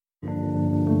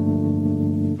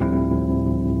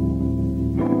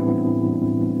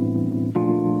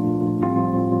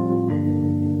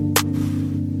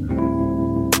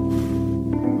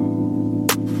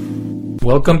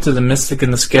Welcome to The Mystic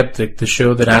and the Skeptic, the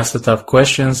show that asks the tough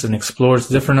questions and explores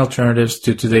different alternatives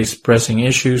to today's pressing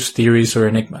issues, theories, or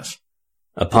enigmas.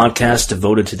 A podcast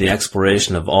devoted to the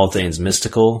exploration of all things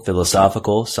mystical,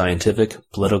 philosophical, scientific,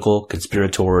 political,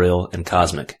 conspiratorial, and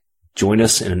cosmic. Join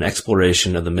us in an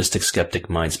exploration of the Mystic Skeptic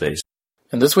mindspace.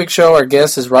 In this week's show, our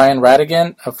guest is Ryan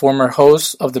Radigan, a former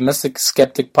host of the Mystic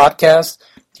Skeptic podcast.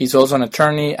 He's also an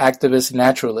attorney, activist, and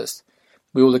naturalist.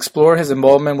 We will explore his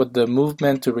involvement with the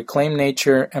movement to reclaim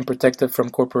nature and protect it from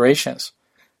corporations.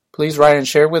 Please, Ryan,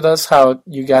 share with us how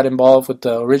you got involved with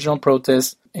the original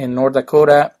protest in North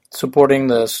Dakota supporting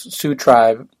the Sioux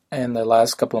tribe in the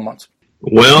last couple of months.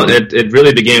 Well, it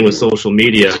really began with social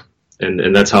media,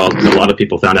 and that's how a lot of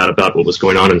people found out about what was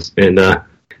going on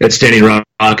at Standing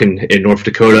Rock in North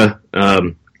Dakota.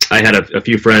 I had a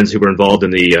few friends who were involved in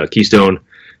the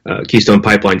Keystone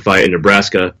Pipeline fight in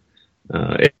Nebraska,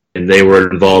 and they were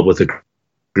involved with a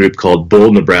group called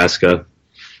Bold Nebraska,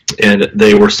 and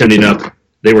they were sending up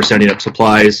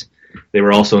supplies. They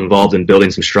were also involved in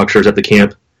building some structures at the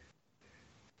camp.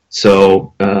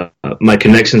 So my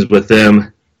connections with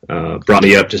them brought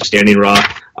me up to Standing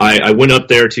Rock. I went up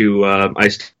there to I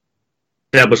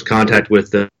established contact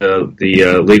with the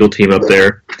legal team up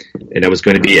there, and I was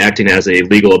going to be acting as a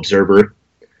legal observer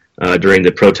during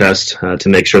the protest to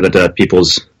make sure that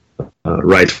people's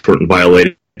rights weren't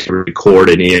violated, to record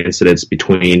any incidents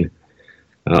between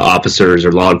officers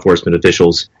or law enforcement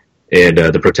officials and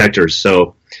the protectors.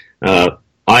 So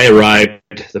I arrived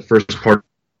the first part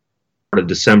of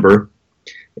December,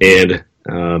 and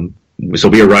so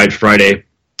we arrived Friday,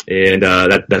 and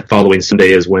that following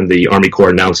Sunday is when the Army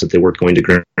Corps announced that they weren't going to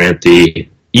grant the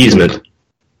easement.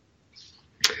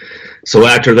 So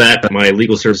after that, my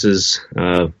legal services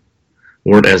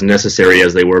weren't as necessary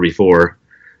as they were before,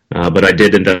 but I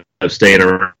did end up staying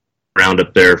around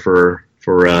up there for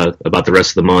about the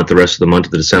rest of the month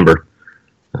of December.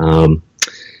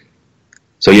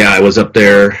 So yeah, I was up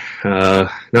there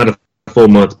not a full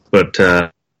month, but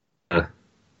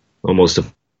almost a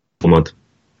full month.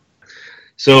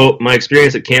 So my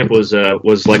experience at camp was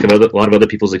like a lot of other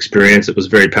people's experience. It was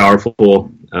very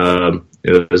powerful.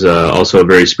 It was also a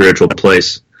very spiritual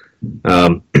place.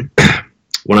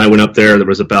 When I went up there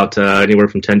was about anywhere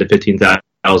from 10 to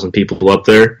 15,000 people up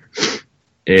there,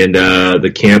 and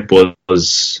the camp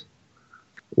was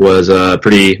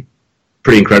pretty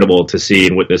incredible to see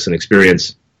and witness and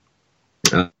experience.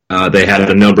 They had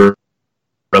a number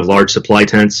of large supply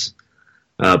tents,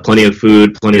 plenty of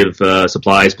food, plenty of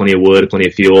supplies, plenty of wood, plenty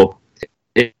of fuel.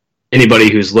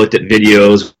 Anybody who's looked at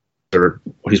videos or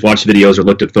who's watched videos or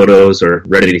looked at photos or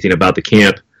read anything about the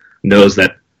camp knows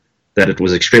that it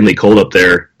was extremely cold up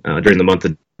there during the month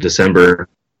of December.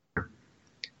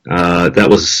 That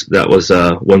was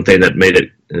one thing that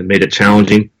made it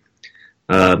challenging.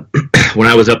 When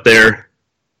I was up there,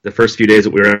 the first few days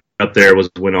that we were up there was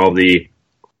when all the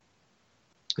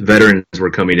veterans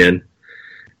were coming in,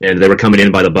 and they were coming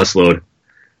in by the busload.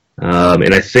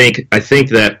 And I think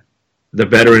that the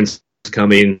veterans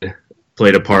coming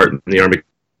played a part in the Army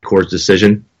Corps'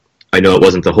 decision. I know it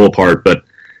wasn't the whole part, but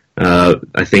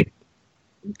I think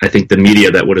the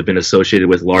media that would have been associated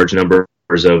with large numbers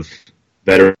of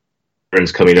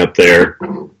veterans coming up there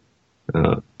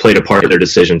played a part in their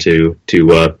decision to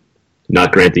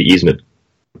not grant the easement.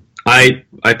 I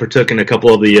partook in a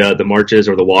couple of the marches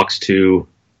or the walks to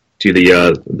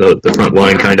the front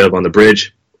line, kind of on the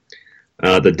bridge.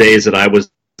 The days that I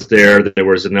was there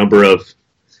was a number of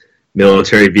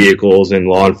military vehicles and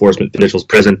law enforcement officials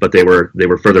present, but they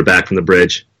were further back from the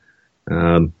bridge.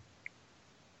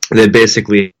 They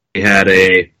basically had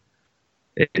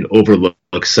an overlook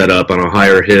set up on a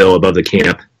higher hill above the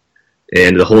camp,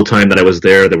 and the whole time that I was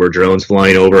there were drones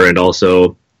flying over and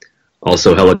also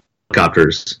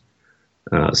helicopters.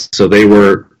 So they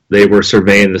were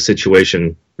surveying the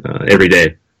situation every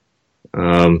day.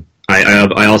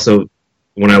 I also,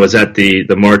 when I was at the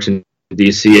march in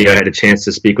D.C., I had a chance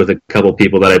to speak with a couple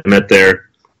people that I've met there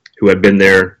who had been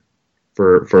there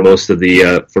for most of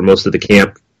the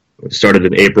camp. It started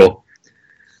in April,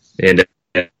 and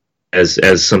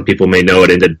as some people may know, it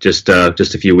ended just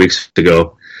a few weeks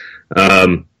ago.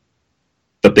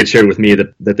 But they shared with me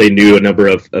that they knew a number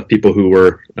of people who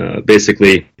were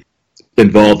basically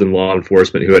involved in law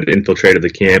enforcement, who had infiltrated the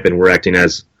camp and were acting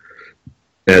as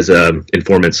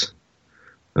informants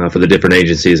for the different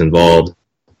agencies involved.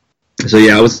 So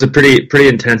yeah, it was a pretty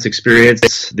intense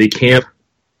experience. The camp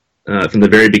from the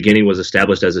very beginning was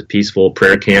established as a peaceful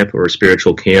prayer camp or a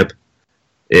spiritual camp,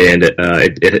 and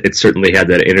it certainly had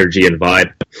that energy and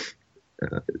vibe.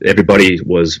 Everybody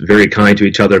was very kind to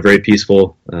each other, very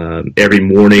peaceful. Every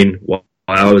morning while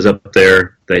I was up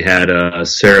there, They had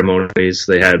ceremonies.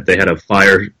 They had a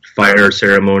fire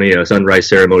ceremony, a sunrise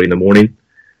ceremony in the morning.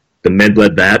 The men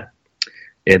led that,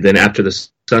 and then after the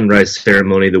sunrise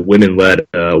ceremony, the women led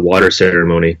a water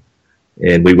ceremony,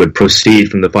 and we would proceed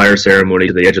from the fire ceremony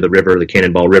to the edge of the river, the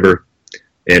Cannonball River,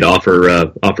 and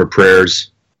offer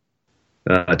prayers,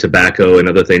 tobacco, and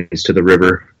other things to the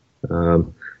river.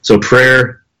 So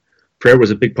prayer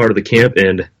was a big part of the camp,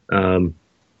 and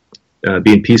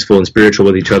being peaceful and spiritual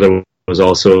with each other was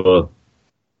also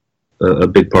a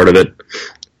big part of it.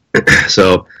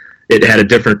 So it had a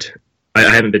different. I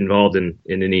haven't been involved in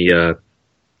any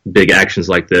big actions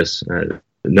like this.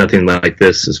 Nothing like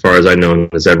this, as far as I know,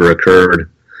 has ever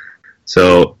occurred.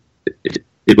 So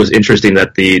it was interesting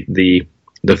that the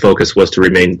focus was to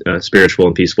remain spiritual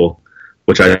and peaceful,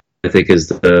 which I think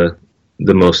is one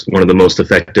of the most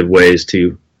effective ways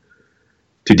to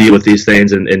deal with these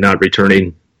things, and not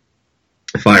returning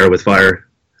fire with fire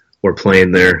or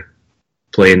playing their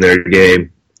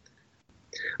game.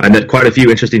 I met quite a few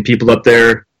interesting people up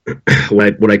there.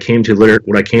 What I came to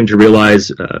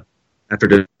realize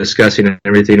after discussing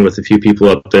everything with a few people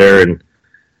up there,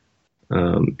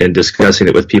 and discussing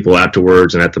it with people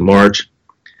afterwards and at the march,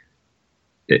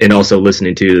 and also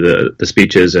listening to the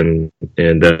speeches and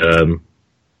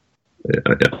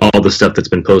all the stuff that's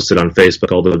been posted on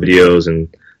Facebook, all the videos and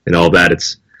all that,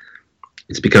 it's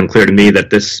become clear to me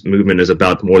that this movement is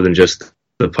about more than just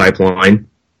the pipeline.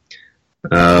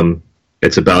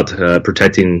 It's about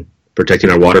protecting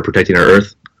our water, protecting our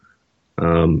earth,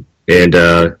 and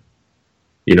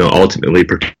ultimately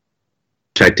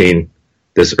protecting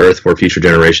this earth for future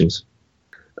generations.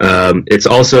 It's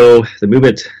also the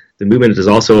movement. The movement is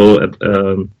also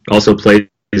plays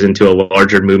into a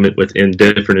larger movement within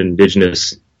different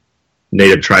indigenous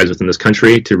native tribes within this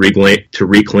country to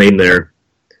reclaim their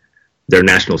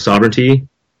national sovereignty.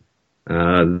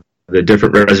 The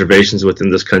different reservations within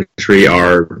this country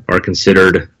are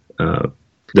considered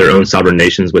their own sovereign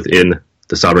nations within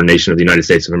the sovereign nation of the United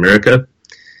States of America.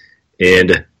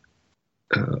 And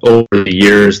over the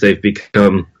years, they've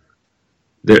become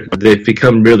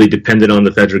really dependent on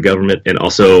the federal government, and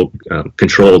also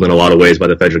controlled in a lot of ways by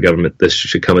the federal government. This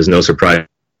should come as no surprise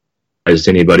to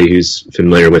anybody who's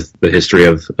familiar with the history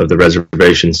of the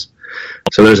reservations.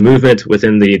 So there's a movement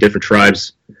within the different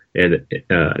tribes and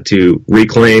to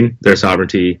reclaim their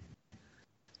sovereignty,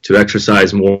 to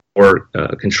exercise more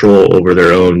control over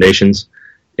their own nations,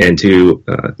 and to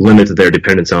limit their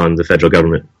dependence on the federal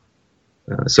government.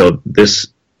 So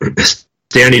this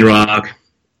Standing Rock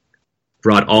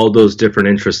brought all those different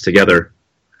interests together.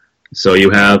 So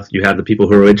you have the people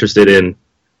who are interested in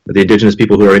the indigenous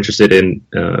people who are interested in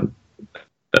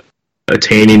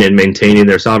attaining and maintaining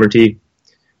their sovereignty.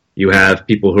 You have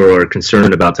people who are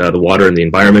concerned about the water and the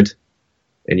environment,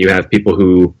 and you have people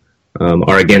who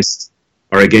are against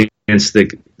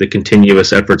the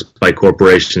continuous efforts by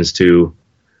corporations to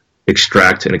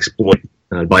extract and exploit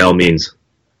by all means.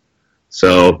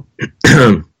 So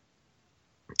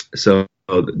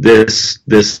this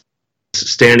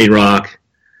Standing Rock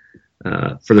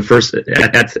for the first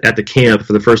at the camp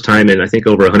for the first time in I think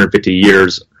over 150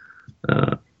 years,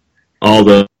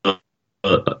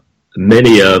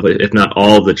 many of, if not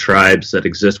all, of the tribes that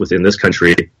exist within this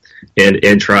country,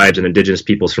 and tribes and indigenous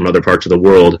peoples from other parts of the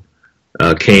world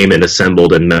came and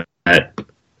assembled and met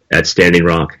at Standing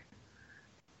Rock,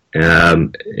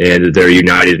 and they're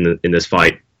united in this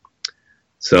fight.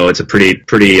 So it's a pretty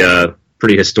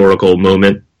historical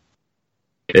moment.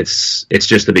 It's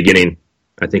just the beginning.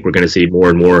 I think we're going to see more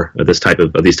and more of these type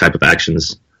of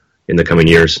actions in the coming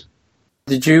years.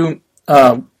 Did you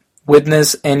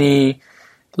witness any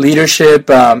leadership,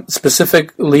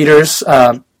 specific leaders?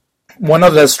 One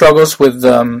of the struggles with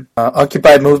the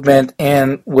Occupy movement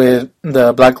and with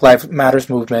the Black Lives Matters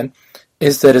movement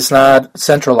is that it's not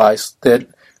centralized, that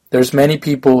there's many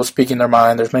people speaking their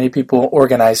mind, there's many people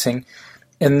organizing.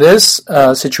 In this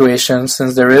situation,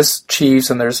 since there is chiefs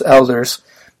and there's elders,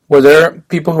 were there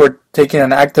people who are taking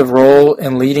an active role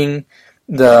in leading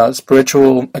the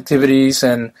spiritual activities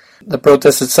and the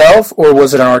protest itself, or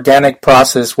was it an organic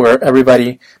process where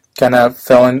everybody kind of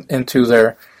fell into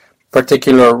their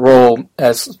particular role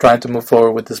as trying to move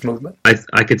forward with this movement?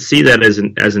 I could see that as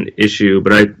an issue,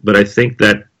 but I think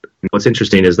that what's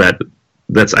interesting is I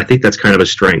think that's kind of a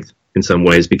strength in some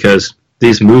ways, because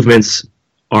these movements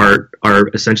are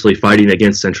essentially fighting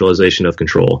against centralization of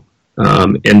control,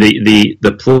 and the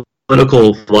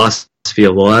political philosophy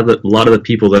of a lot of the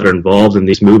people that are involved in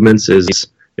these movements is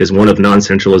one of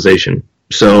non-centralization.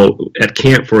 So at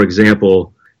camp, for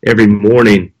example, every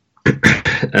morning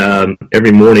when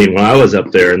I was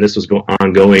up there, and this was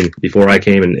ongoing before I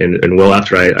came and well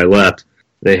after I left,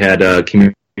 They had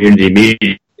community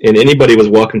meetings, and anybody was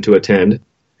welcome to attend.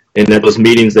 And at those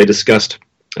meetings, they discussed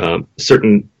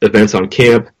certain events on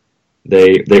camp.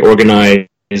 They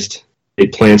organized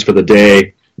plans for the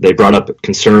day. They brought up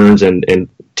concerns, and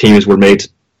teams were made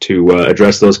to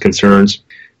address those concerns.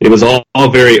 It was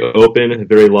all very open,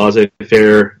 very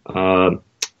laissez-faire,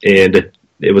 and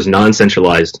it was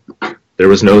non-centralized. There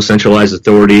was no centralized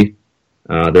authority.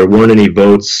 There weren't any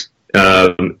votes.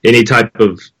 Any type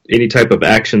of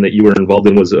action that you were involved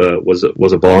in was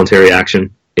a voluntary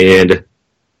action, and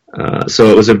so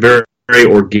it was a very, very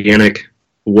organic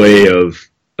way of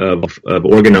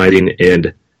organizing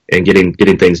and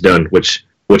getting things done, which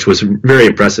was very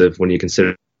impressive when you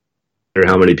consider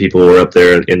how many people were up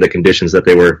there in the conditions that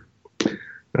they were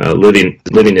living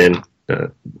in,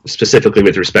 specifically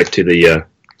with respect to the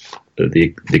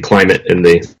climate and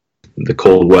the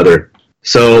cold weather.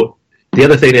 So the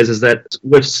other thing is that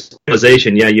with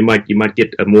civilization, you might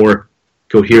get a more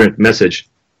coherent message,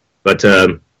 but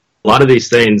a lot of these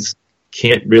things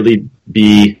can't really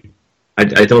be. I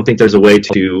don't think there's a way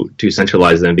to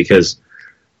centralize them, because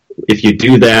if you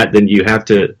do that, then you have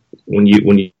to when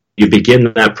you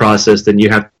begin that process, then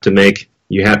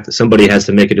somebody has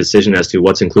to make a decision as to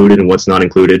what's included and what's not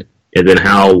included, and then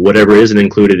how whatever isn't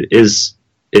included is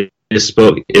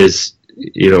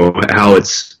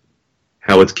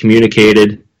how it's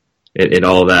communicated and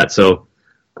all of that. So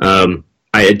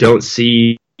I don't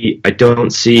see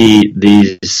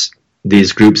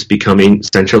these groups becoming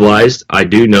centralized. I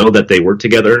do know that they work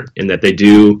together and that they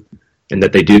do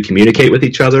communicate with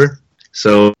each other.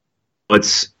 So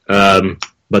it's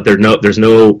but there's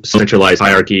no centralized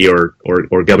hierarchy or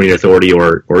governing authority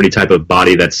or any type of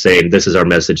body that's saying this is our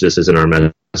message, this isn't our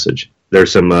message.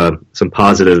 There's some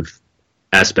positive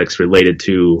aspects related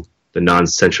to the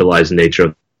non-centralized nature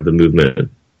of the movement,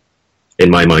 in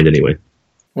my mind anyway.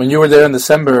 When you were there in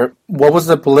December, what was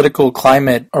the political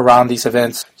climate around these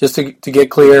events? Just to get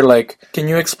clear, can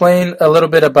you explain a little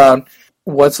bit about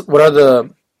what are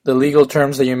the legal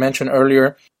terms that you mentioned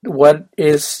earlier? What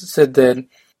is it that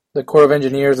the Corps of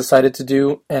Engineers decided to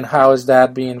do, and how is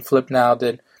that being flipped now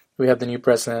that we have the new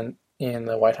president in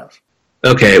the White House?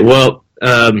 Okay, well,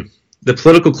 the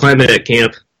political climate at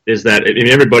camp is that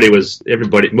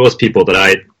most people that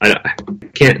I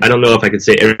don't know if I could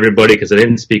say everybody, because I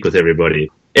didn't speak with everybody.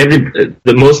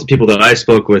 Most people that I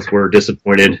spoke with were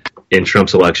disappointed in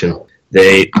Trump's election.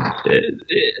 A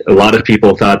lot of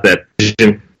people thought that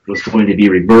was going to be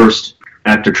reversed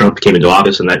after Trump came into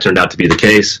office, and that turned out to be the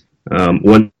case.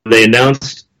 When they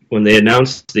announced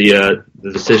the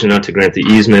decision not to grant the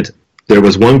easement, there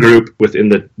was one group within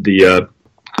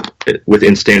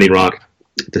within Standing Rock,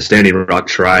 the Standing Rock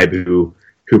tribe, who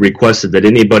requested that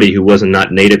anybody who was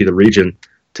not native to the region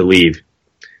to leave,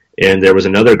 and there was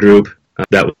another group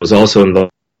that was also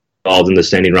involved in the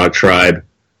Standing Rock tribe,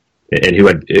 and who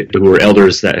were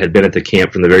elders that had been at the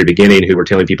camp from the very beginning, who were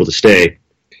telling people to stay.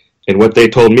 And what they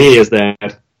told me is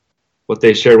that what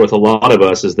they shared with a lot of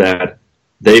us is that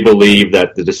they believe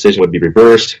that the decision would be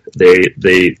reversed.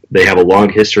 They have a long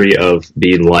history of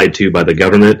being lied to by the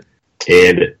government,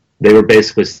 and they were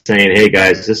basically saying, "Hey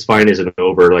guys, this fight isn't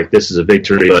over. This is a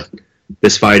victory, but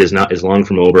this fight is long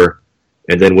from over."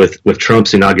 And then with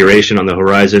Trump's inauguration on the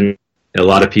horizon, a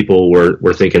lot of people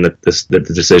were thinking that the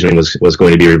decision was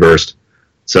going to be reversed.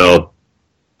 So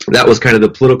that was kind of the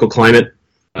political climate.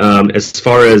 As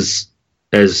far as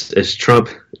Trump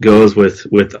goes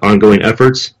with ongoing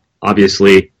efforts,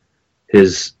 obviously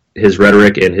his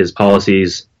rhetoric and his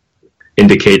policies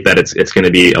indicate that it's going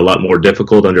to be a lot more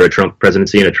difficult under a Trump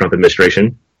presidency and a Trump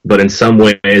administration. But in some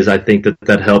ways, I think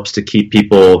that helps to keep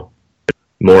people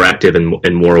more active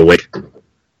and more awake.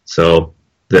 So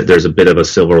that there's a bit of a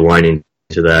silver lining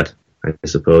to that, I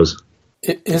suppose.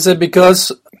 Is it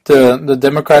because the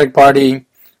Democratic Party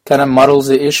kind of muddles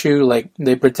the issue?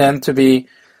 They pretend to be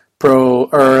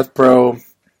pro-Earth,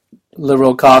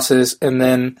 pro-liberal causes, and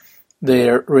then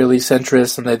they're really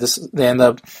centrist, and they end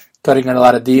up cutting a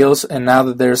lot of deals. And now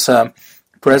that there's a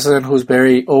president who's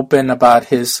very open about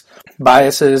his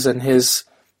biases and his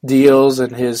deals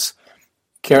and his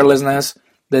carelessness,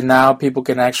 then now people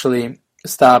can actually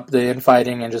stop the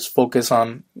infighting and just focus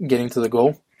on getting to the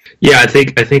goal. Yeah, I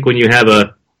think when you have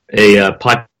a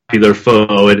popular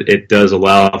foe, it does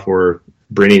allow for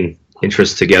bringing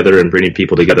interests together and bringing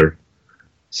people together.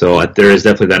 So there is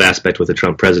definitely that aspect with the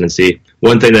Trump presidency.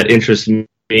 One thing that interests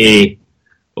me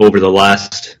over the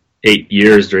last 8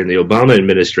 years during the Obama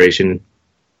administration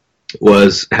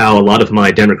was how a lot of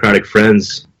my Democratic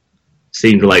friends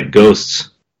seemed like ghosts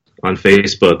on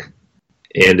Facebook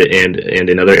and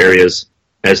in other areas,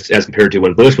 as compared to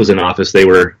when Bush was in office. They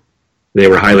were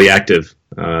highly active,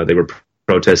 They were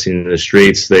protesting in the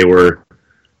streets. They were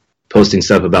posting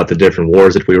stuff about the different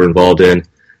wars that we were involved in.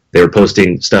 They were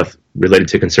posting stuff related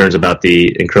to concerns about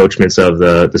the encroachments of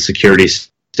the security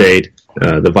state,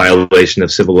 the violation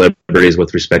of civil liberties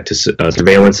with respect to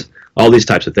surveillance, all these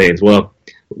types of things. Well,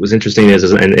 what was interesting is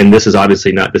and this is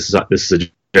obviously not, this is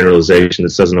a generalization.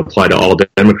 This doesn't apply to all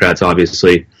Democrats,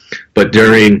 obviously, but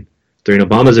during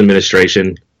Obama's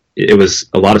administration, it was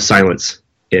a lot of silence,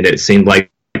 and it seemed like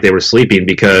they were sleeping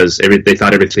because they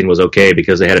thought everything was okay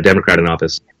because they had a Democrat in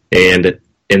office, and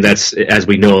that's, as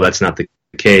we know, that's not the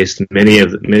case. Many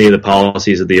of the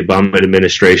policies of the Obama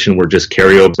administration were just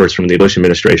carryovers from the Bush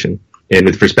administration, and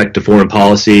with respect to foreign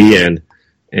policy and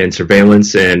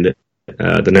surveillance and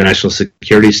the national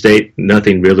security state,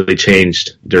 nothing really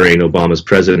changed during Obama's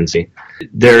presidency.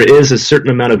 There is a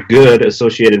certain amount of good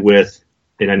associated with,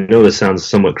 and I know this sounds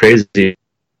somewhat crazy,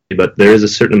 but there is a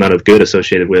certain amount of good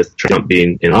associated with Trump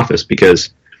being in office,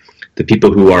 because the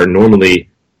people who are normally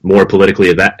more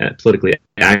politically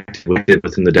active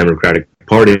within the Democratic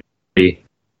Party,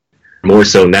 more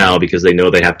so now because they know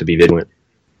they have to be vigilant.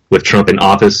 With Trump in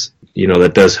office,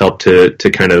 that does help to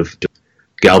kind of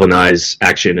galvanize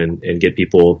action and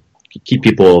keep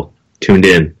people tuned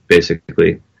in,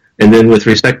 basically. And then with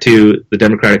respect to the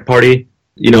Democratic Party,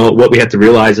 what we have to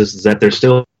realize is that they're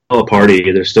still a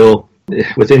party. They're still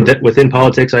within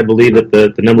politics. I believe that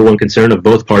the number one concern of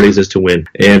both parties is to win,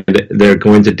 and they're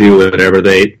going to do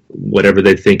whatever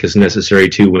they think is necessary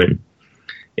to win.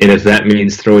 And if that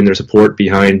means throwing their support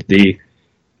behind the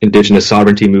indigenous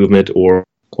sovereignty movement or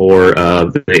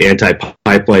the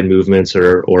anti-pipeline movements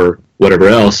or whatever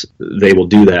else, they will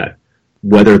do that.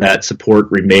 Whether that support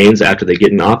remains after they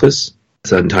get in office,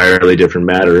 it's an entirely different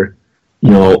matter.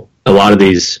 A lot of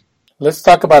these. Let's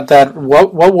talk about that.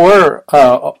 What were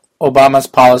Obama's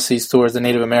policies towards the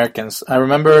Native Americans? I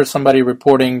remember somebody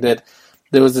reporting that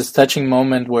there was this touching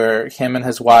moment where him and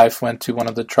his wife went to one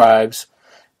of the tribes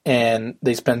and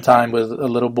they spent time with a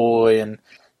little boy,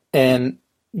 and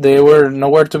they were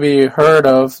nowhere to be heard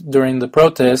of during the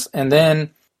protests. And then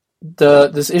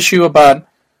this issue about,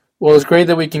 well, it's great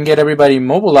that we can get everybody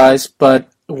mobilized, but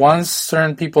once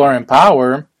certain people are in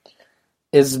power,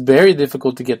 it's very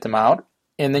difficult to get them out.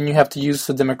 And then you have to use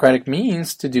the democratic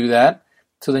means to do that.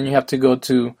 So then you have to go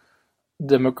to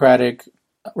Democratic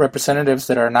representatives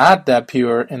that are not that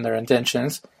pure in their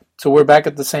intentions. So we're back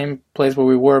at the same place where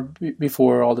we were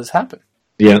before all this happened.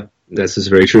 Yeah, this is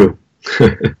very true.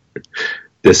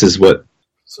 This is what.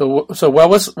 So what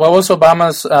was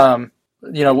Obama's?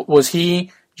 Was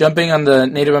he jumping on the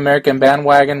Native American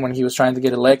bandwagon when he was trying to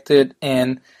get elected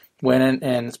and went in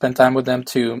and spent time with them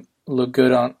to look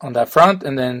good on that front,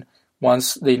 and then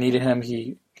once they needed him,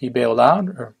 he bailed out?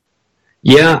 Or?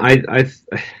 Yeah, I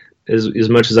as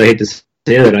much as I hate to say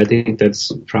that, I think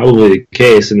that's probably the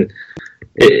case, and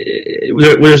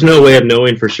there's no way of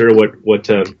knowing for sure what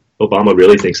Obama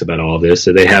really thinks about all of this.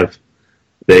 So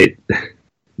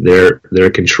they're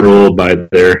controlled by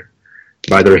their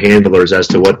handlers as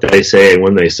to what they say and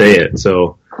when they say it.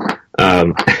 So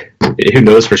who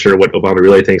knows for sure what Obama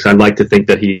really thinks? I'd like to think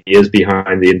that he is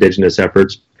behind the indigenous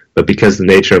efforts, but because the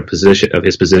nature of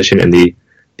his position and the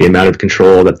amount of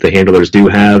control that the handlers do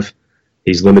have,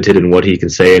 he's limited in what he can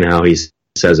say and how he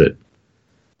says it.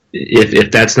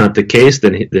 If that's not the case,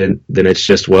 then it's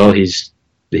just, well, he's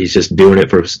just doing it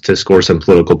to score some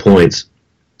political points.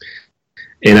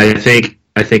 And I think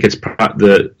it's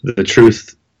the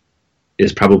truth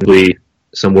is probably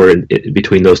somewhere in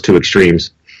between those two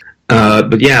extremes.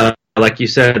 But yeah, like you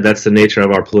said, that's the nature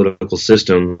of our political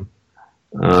system.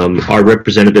 Our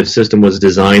representative system was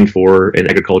designed for an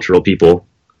agricultural people,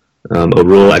 a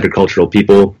rural agricultural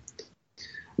people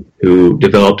who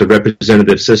developed a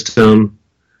representative system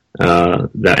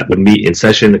that would meet in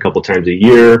session a couple times a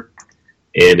year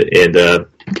and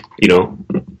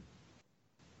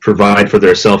provide for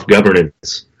their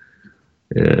self-governance.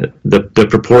 The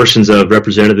proportions of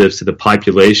representatives to the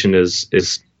population is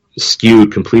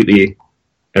skewed completely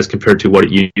as compared to what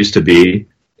it used to be,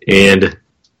 and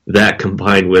that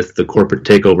combined with the corporate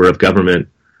takeover of government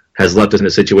has left us in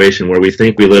a situation where we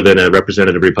think we live in a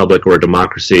representative republic or a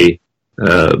democracy,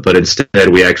 but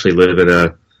instead we actually live in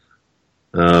a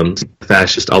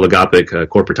fascist oligarchic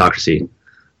corporatocracy.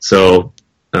 So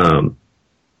I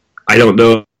don't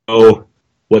know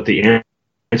what the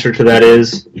answer to that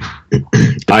is.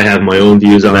 I have my own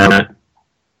views on that.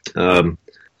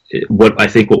 What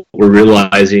we're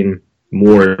realizing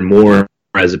more and more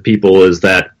as a people is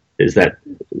that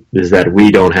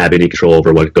we don't have any control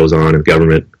over what goes on in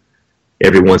government.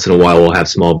 Every once in a while we'll have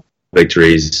small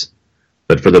victories,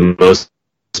 but for the most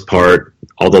part,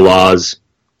 all the laws,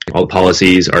 All the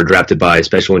policies are drafted by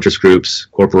special interest groups,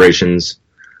 corporations,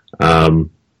 and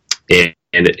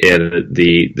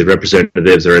the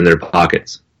representatives are in their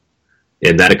pockets,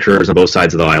 and that occurs on both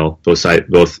sides of the aisle, both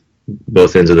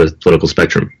ends of the political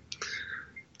spectrum.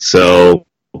 So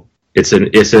it's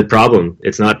a problem.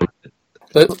 It's not.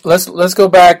 Let's go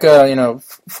back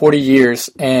 40 years,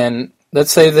 and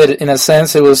let's say that in a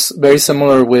sense it was very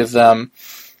similar with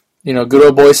good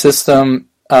old boy system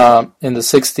in the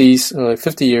 60s,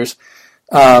 50 years.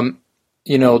 The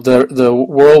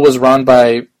world was run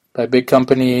by big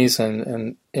companies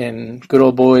and good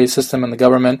old boy system and the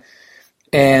government,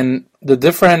 and the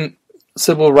different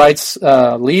civil rights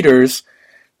leaders,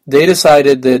 they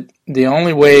decided that the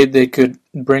only way they could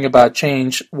bring about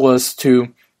change was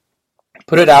to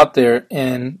put it out there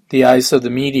in the eyes of the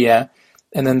media,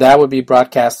 and then that would be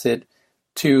broadcasted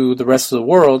to the rest of the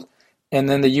world, and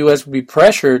then the U.S. would be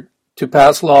pressured to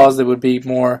pass laws that would be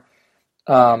more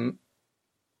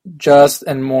just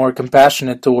and more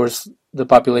compassionate towards the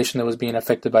population that was being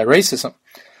affected by racism.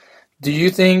 Do you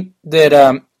think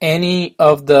that any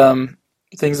of the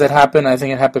things that happened, I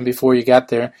think it happened before you got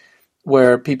there,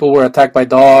 where people were attacked by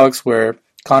dogs, where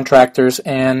contractors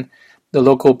and the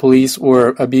local police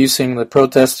were abusing the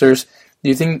protesters, do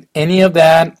you think any of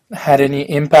that had any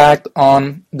impact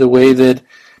on the way that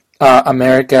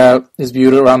America is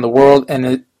viewed around the world?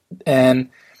 And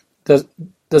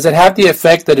does it have the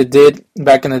effect that it did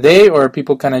back in the day, or are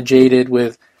people kind of jaded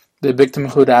with the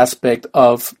victimhood aspect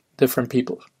of different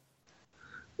people?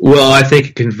 Well, I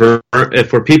think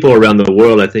for people around the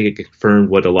world, I think it confirmed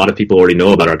what a lot of people already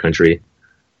know about our country,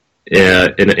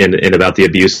 and about the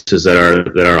abuses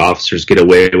that our officers get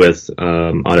away with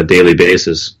on a daily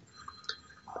basis.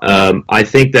 I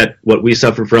think that what we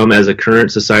suffer from as a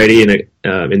current society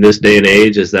in this day and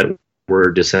age is that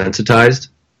we're desensitized.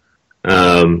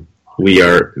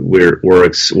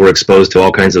 We're exposed to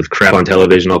all kinds of crap on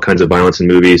television, all kinds of violence in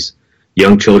movies.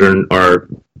 Young children are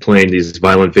playing these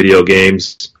violent video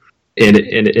games, and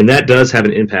that does have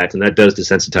an impact, and that does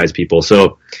desensitize people.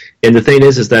 So, and the thing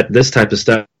is that this type of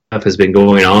stuff has been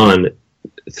going on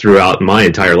throughout my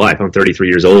entire life. I'm 33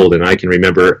 years old, and I can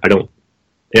remember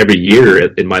every year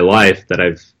in my life that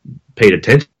I've paid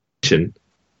attention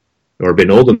or been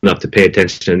old enough to pay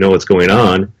attention and know what's going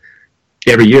on.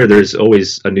 Every year there's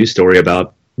always a news story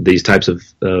about these types of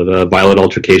violent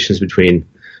altercations between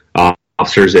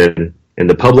officers and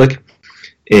the public,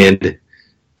 and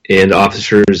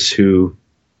officers who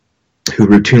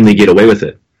routinely get away with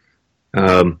it.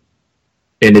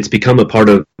 And it's become a part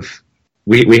of,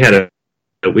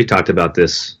 we talked about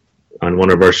this on one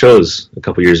of our shows a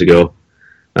couple years ago,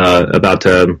 about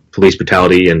police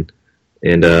brutality and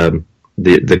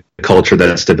the culture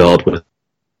that's developed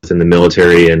within the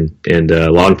military and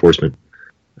law enforcement,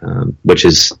 which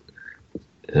is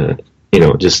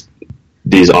just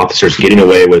these officers getting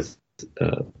away with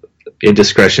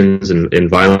indiscretions and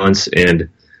violence and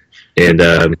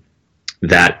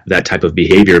that type of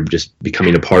behavior just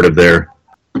becoming a part of their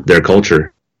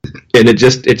culture, and it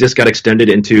just got extended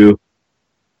into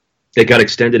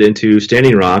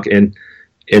Standing Rock, and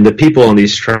the people on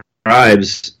these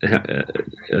tribes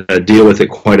deal with it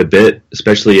quite a bit,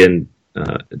 especially in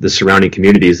the surrounding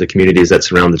communities, the communities that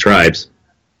surround the tribes.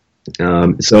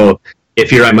 So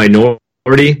if you're a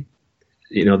minority,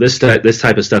 this type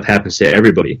of stuff happens to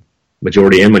everybody,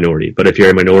 majority and minority. But if you're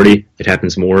a minority, it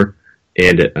happens more,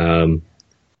 and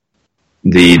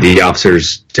the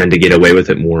officers tend to get away with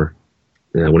it more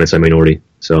when it's a minority.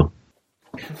 So,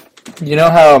 you know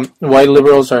how white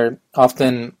liberals are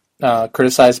often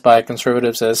criticized by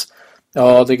conservatives as,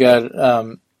 they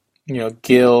got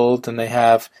guilt, and they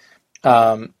have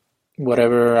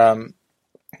whatever,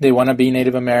 they want to be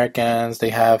Native Americans,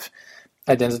 they have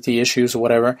identity issues or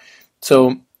whatever.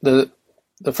 So the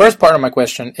first part of my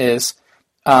question is,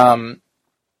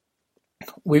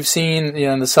 we've seen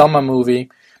in the Selma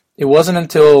movie, it wasn't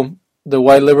until the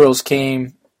white liberals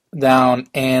came down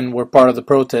and were part of the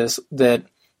protest that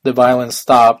the violence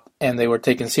stopped and they were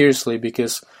taken seriously,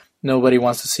 because nobody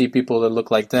wants to see people that look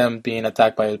like them being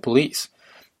attacked by the police.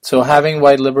 So having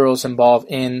white liberals involved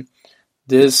in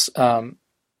this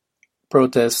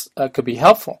protest could be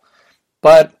helpful.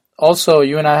 But also,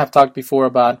 you and I have talked before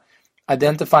about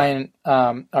identifying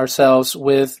ourselves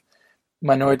with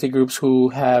minority groups who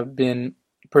have been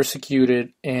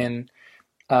persecuted and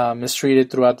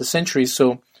mistreated throughout the centuries.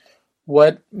 So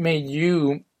what made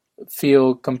you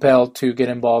feel compelled to get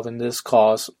involved in this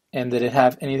cause, and did it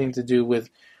have anything to do with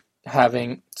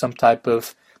having some type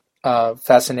of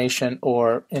fascination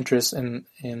or interest in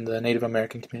the Native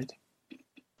American community?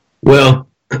 Well,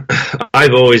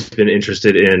 I've always been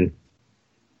interested in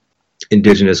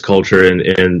indigenous culture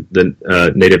and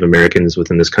the Native Americans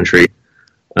within this country.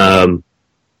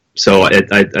 So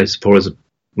I suppose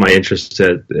my interest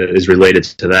is related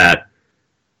to that.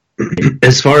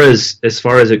 As far as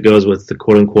it goes with the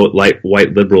quote unquote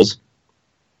white liberals,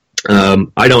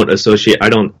 I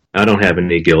don't have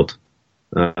any guilt.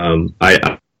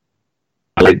 I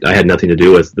had nothing to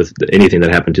do with anything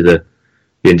that happened to the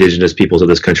indigenous peoples of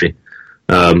this country,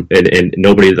 and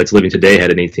nobody that's living today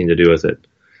had anything to do with it.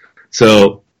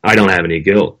 So I don't have any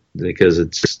guilt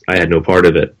because I had no part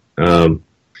of it.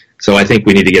 So I think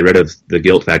we need to get rid of the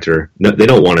guilt factor. No, they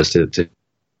don't want us to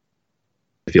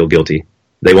feel guilty.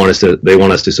 They want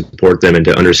us to support them and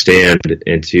to understand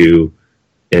and to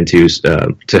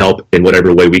help in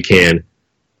whatever way we can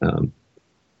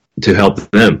to help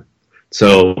them.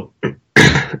 So,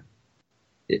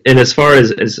 and as far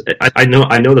as I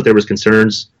know that there was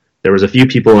concerns. There was a few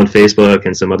people on Facebook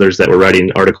and some others that were writing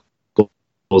articles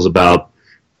about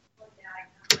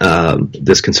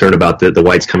this concern about the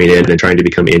whites coming in and trying to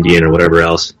become Indian or whatever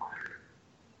else.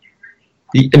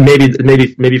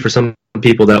 Maybe for some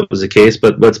people that was the case,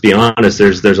 but let's be honest.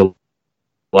 There's a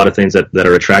lot of things that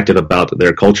are attractive about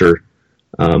their culture.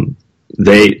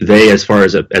 They as far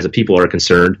as a people are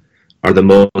concerned, are the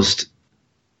most.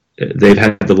 They've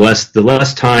had the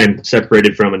less time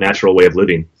separated from a natural way of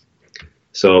living.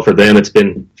 So for them, it's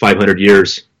been 500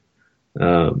 years.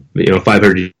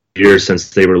 500 years since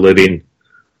they were living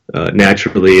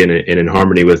naturally and in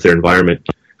harmony with their environment.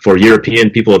 For European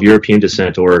people of European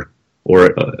descent, or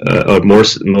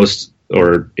most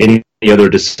or any other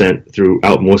descent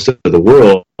throughout most of the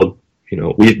world,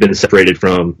 we've been separated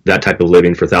from that type of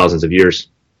living for thousands of years.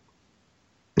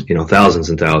 Thousands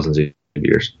and thousands of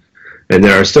years, and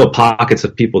there are still pockets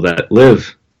of people that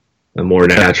live a more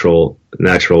natural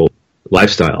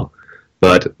lifestyle,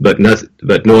 but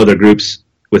no other groups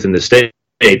within the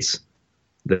states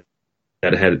that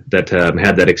had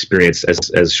that experience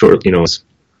as short,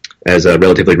 as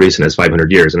relatively recent as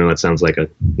 500 years. I know that sounds like a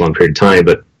long period of time,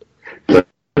 but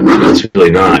it's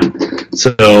really not.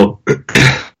 So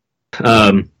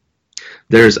I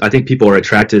think people are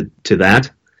attracted to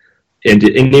that, and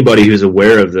anybody who's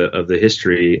aware of the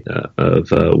history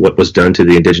of what was done to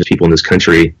the indigenous people in this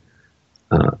country,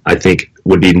 I think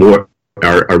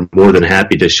are more than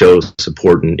happy to show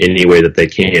support in any way that they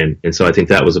can. And so I think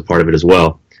that was a part of it as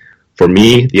well. For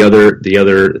me, the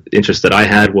other interest that I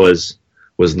had was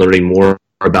learning more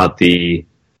about the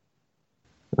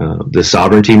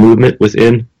sovereignty movement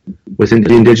within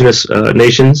the indigenous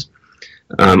nations.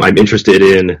 I'm interested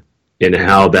in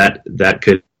how that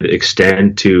could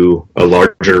extend to a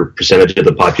larger percentage of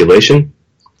the population,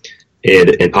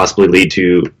 and possibly lead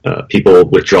to people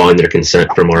withdrawing their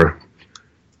consent from our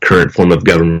current form of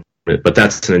government. But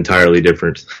that's an entirely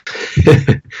different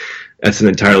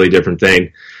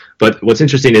thing. But what's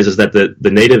interesting is that the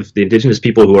indigenous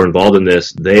people who are involved in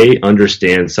this, they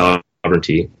understand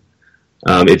sovereignty.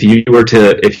 If you were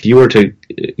to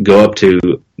go up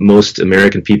to most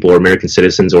American people or American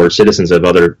citizens or citizens of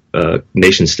other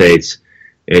nation states,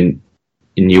 and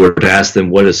you were to ask them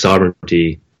what is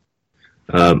sovereignty,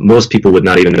 most people would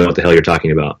not even know what the hell you're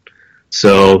talking about.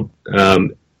 So,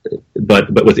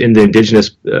 but within the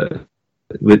indigenous,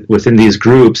 within these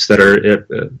groups that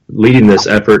are leading this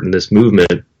effort and this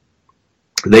movement,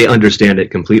 they understand it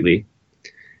completely,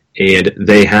 and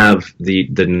they have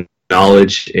the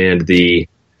knowledge and the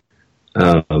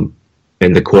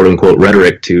quote unquote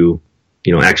rhetoric to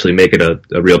actually make it a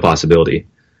real possibility.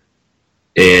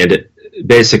 And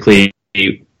basically,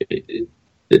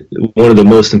 one of the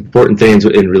most important things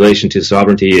in relation to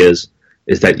sovereignty is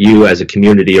that you as a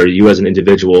community or you as an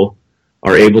individual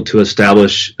are able to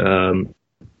establish a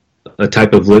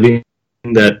type of living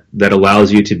that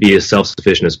allows you to be as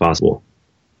self-sufficient as possible.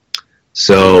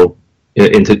 So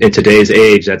in today's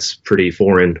age, that's pretty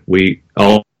foreign.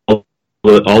 All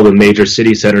the major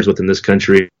city centers within this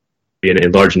country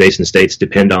and large nation states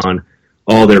depend on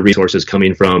all their resources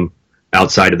coming from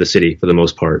outside of the city for the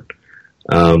most part.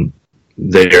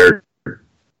 They're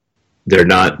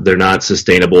not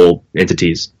sustainable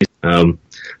entities.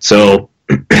 So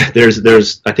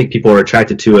there's I think people are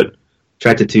attracted to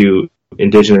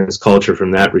indigenous culture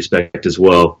from that respect as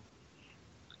well.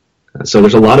 So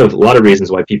there's a lot of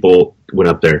reasons why people went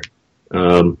up there,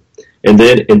 and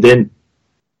then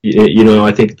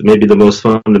I think maybe the most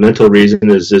fundamental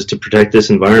reason is to protect this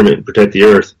environment and protect the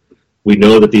earth. We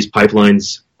know that these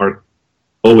pipelines are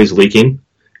always leaking,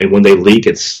 and when they leak,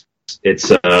 what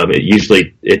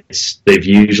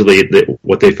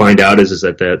they find out is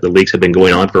that the leaks have been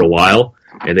going on for a while,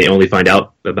 and they only find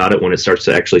out about it when it starts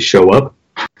to actually show up.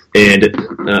 And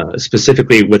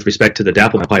specifically with respect to the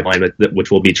DAPL pipeline,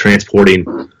 which will be transporting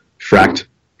fracked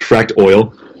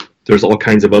oil, there's all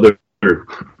kinds of other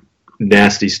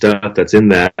nasty stuff that's in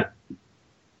that,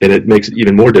 and it makes it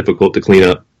even more difficult to clean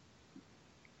up.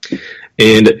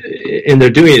 And they're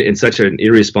doing it in such an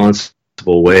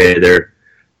irresponsible way. They're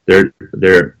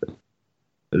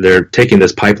taking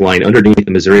this pipeline underneath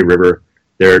the Missouri River.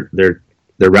 They're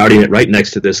routing it right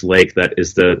next to this lake that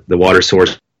is the water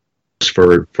source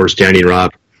for Standing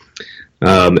Rock.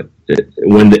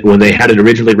 When they had it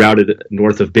originally routed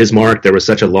north of Bismarck, there was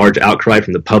such a large outcry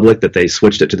from the public that they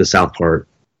switched it to the south part.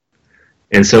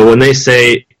 And so when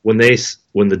the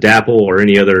DAPL or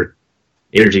any other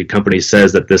energy company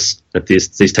says that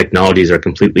these technologies are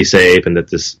completely safe and that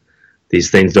these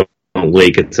things don't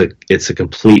leak, it's a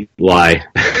complete lie.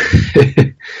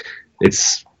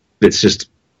 It's just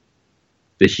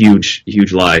a huge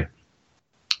lie.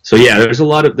 So yeah, there's a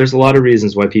lot of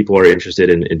reasons why people are interested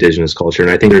in indigenous culture,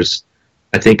 and I think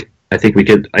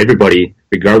everybody,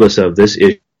 regardless of this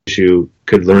issue,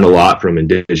 could learn a lot from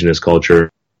indigenous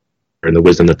culture and the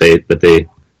wisdom that they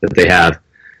have.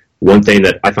 One thing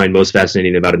that I find most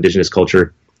fascinating about indigenous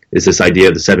culture is this idea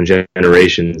of the 7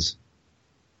 generations.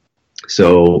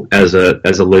 So as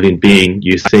a living being,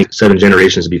 you think 7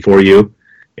 generations before you,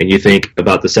 and you think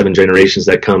about the 7 generations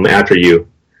that come after you.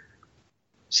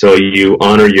 So you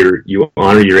honor your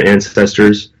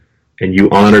ancestors, and you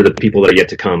honor the people that are yet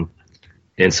to come.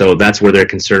 And so that's where their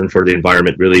concern for the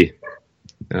environment really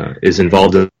is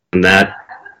involved in that.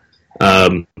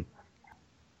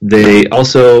 They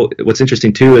also, what's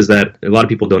interesting too is that a lot of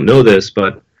people don't know this,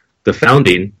 but the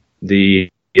founding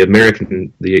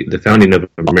of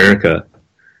America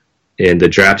and the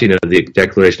drafting of the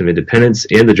Declaration of Independence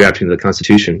and the drafting of the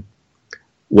Constitution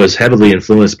was heavily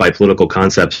influenced by political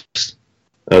concepts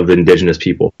of the indigenous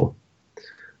people.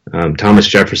 Thomas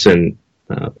Jefferson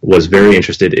was very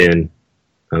interested in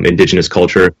indigenous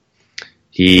culture.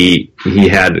 He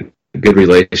had good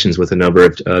relations with a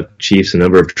number of chiefs, a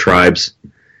number of tribes,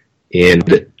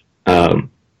 and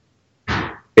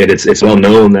it's well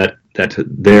known that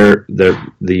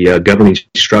the governing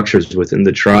structures within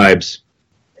the tribes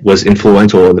was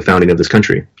influential in the founding of this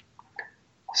country.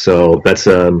 So that's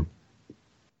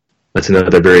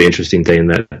another very interesting thing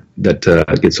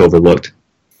that gets overlooked.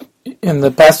 In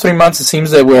the past 3 months, it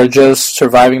seems that we're just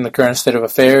surviving the current state of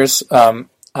affairs.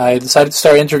 I decided to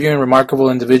start interviewing remarkable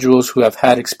individuals who have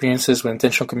had experiences with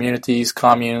intentional communities,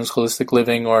 communes, holistic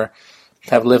living, or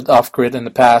have lived off-grid in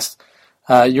the past.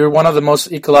 You're one of the most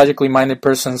ecologically minded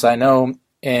persons I know,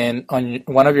 and on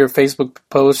one of your Facebook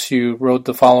posts you wrote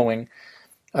the following: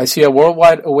 I see a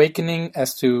worldwide awakening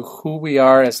as to who we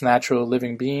are as natural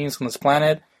living beings on this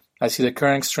planet. I see the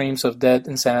current extremes of death,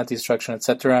 insanity, destruction,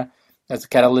 etc. as the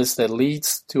catalyst that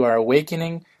leads to our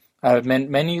awakening. I have met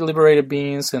many liberated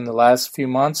beings in the last few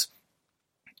months,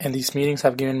 and these meetings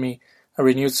have given me a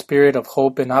renewed spirit of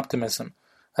hope and optimism.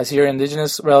 I see our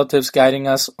indigenous relatives guiding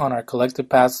us on our collective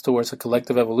paths towards a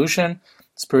collective evolution,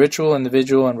 spiritual,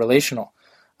 individual, and relational.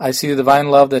 I see the divine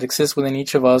love that exists within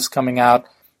each of us coming out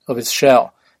of its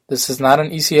shell. This is not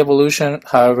an easy evolution,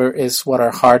 however, is what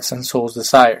our hearts and souls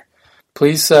desire.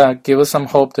 Please give us some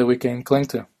hope that we can cling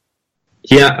to.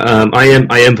 Yeah, I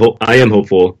am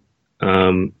hopeful,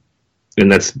 and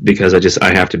that's because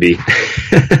I have to be.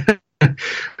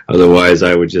 Otherwise,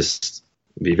 I would just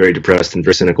be very depressed and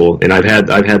very cynical. And I've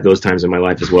had those times in my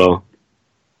life as well.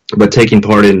 But taking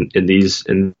part in these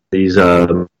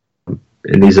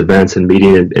events and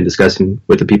meeting and discussing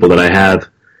with the people that I have,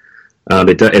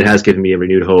 it has given me a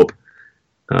renewed hope.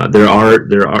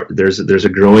 There's a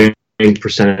growing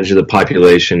percentage of the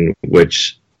population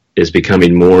which is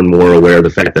becoming more and more aware of the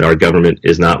fact that our government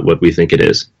is not what we think it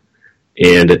is.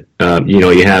 And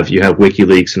you have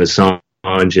WikiLeaks and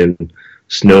Assange and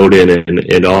Snowden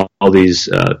and all these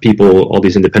people, all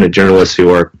these independent journalists who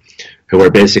are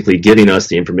basically giving us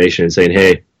the information and saying,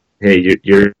 hey,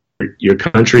 your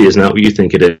country is not what you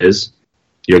think it is.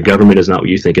 Your government is not what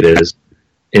you think it is.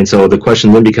 And so the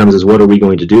question then becomes is what are we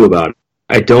going to do about it?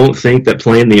 I don't think that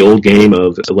playing the old game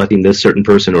of electing this certain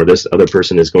person or this other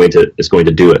person is going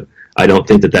to do it. I don't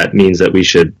think that means that we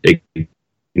should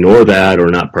ignore that or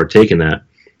not partake in that.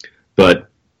 But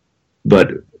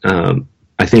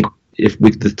I think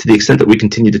to the extent that we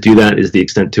continue to do that is the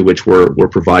extent to which we're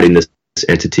providing this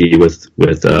entity with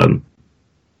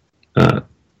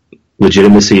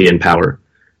legitimacy and power.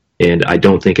 And I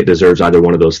don't think it deserves either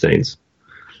one of those things.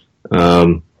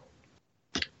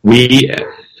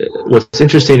 What's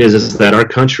interesting is that our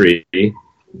country,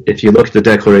 if you look at the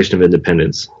Declaration of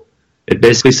Independence, it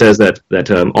basically says that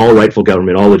all rightful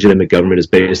government, all legitimate government is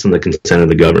based on the consent of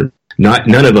the governed.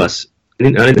 None of us,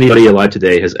 anybody alive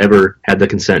today has ever had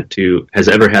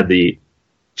the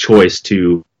choice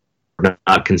to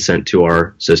not consent to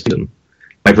our system.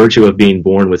 By virtue of being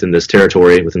born within this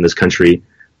territory, within this country,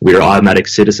 we are automatic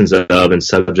citizens of and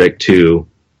subject to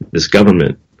this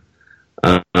government.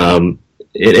 And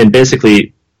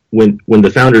basically, when the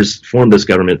founders formed this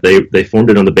government, they formed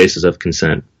it on the basis of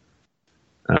consent.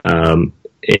 And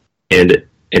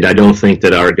I don't think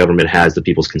that our government has the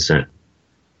people's consent.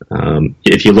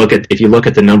 If you look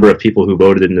at the number of people who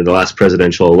voted in the last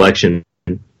presidential election,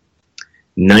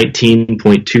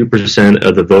 19.2%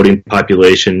 of the voting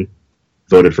population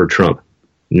voted for Trump.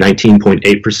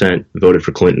 19.8% voted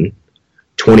for Clinton.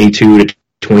 22 to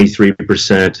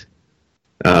 23%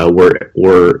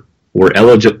 were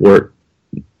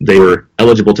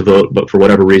eligible to vote, but for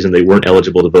whatever reason they weren't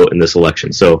eligible to vote in this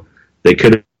election. So they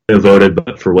could have voted,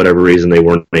 but for whatever reason they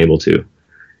weren't able to.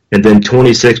 And then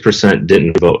 26%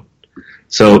 didn't vote.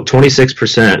 So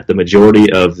 26%, the majority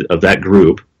of that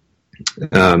group,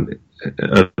 of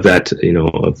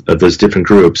those different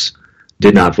groups,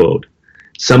 did not vote.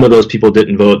 Some of those people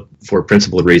didn't vote for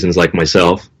principled reasons, like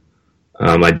myself.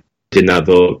 I did not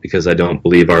vote because I don't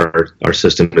believe our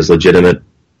system is legitimate,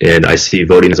 and I see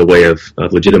voting as a way of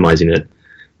legitimizing it.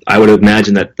 I would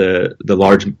imagine that the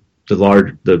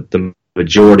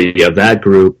majority of that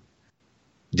group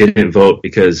didn't vote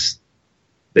because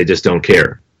they just don't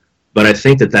care. But I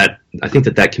think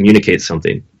that communicates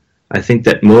something. I think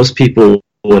that most people,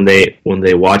 when they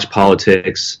watch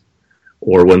politics,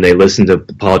 or when they listen to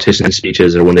politicians'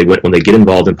 speeches, or when they get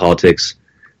involved in politics,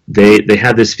 they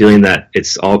have this feeling that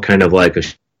it's all kind of like a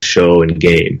show and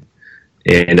game.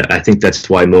 And I think that's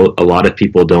why a lot of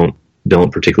people don't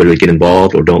particularly get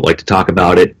involved or don't like to talk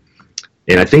about it.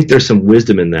 And I think there's some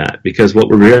wisdom in that, because what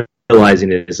we're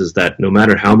realizing is that no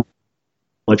matter how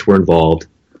much we're involved,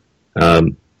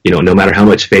 no matter how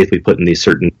much faith we put in these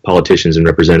certain politicians and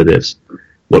representatives,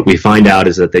 what we find out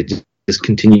is that they just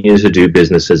continue to do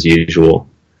business as usual.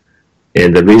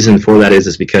 And the reason for that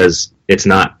is because it's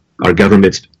not, our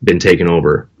government's been taken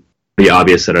over. It's pretty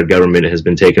obvious that our government has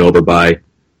been taken over by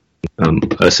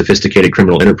a sophisticated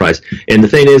criminal enterprise. And the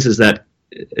thing is that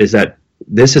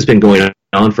this has been going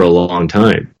on for a long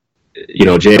time.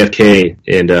 JFK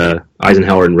and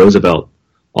Eisenhower and Roosevelt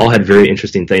all had very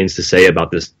interesting things to say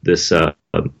about this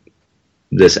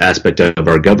aspect of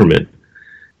our government.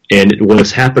 And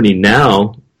what's happening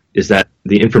now is that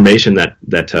the information that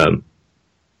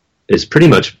is pretty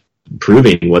much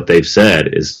proving what they've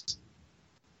said is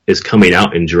coming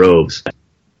out in droves.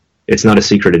 It's not a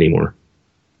secret anymore.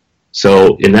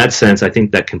 So in that sense, I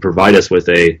think that can provide us with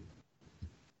a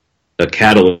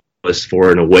catalyst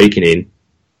for an awakening,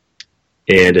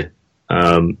 and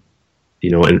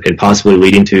possibly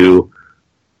leading to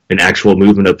an actual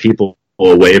movement of people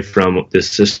away from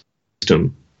this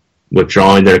system,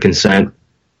 withdrawing their consent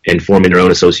and forming their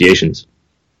own associations.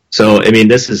 So,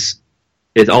 this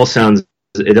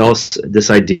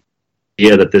idea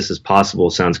that this is possible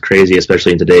sounds crazy,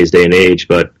 especially in today's day and age,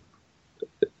 but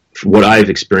what I've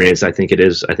experienced, I think it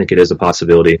is a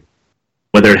possibility.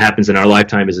 Whether it happens in our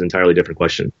lifetime is an entirely different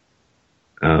question.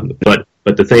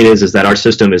 But the thing is that our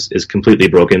system is completely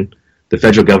broken. The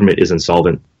federal government is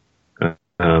insolvent.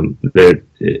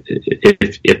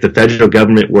 If the federal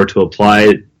government were to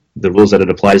apply the rules that it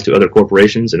applies to other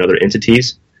corporations and other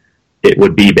entities, it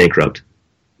would be bankrupt,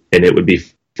 and it would be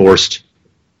forced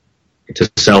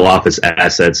to sell off its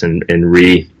assets and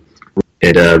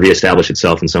reestablish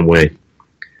itself in some way.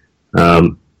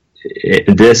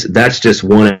 That's just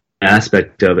one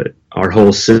aspect of it. Our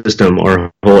whole system,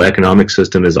 our whole economic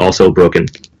system, is also broken.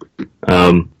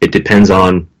 It depends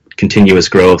on continuous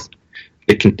growth.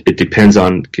 It depends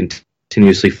on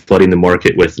continuously flooding the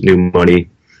market with new money.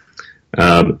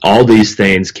 All these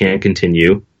things can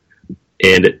continue,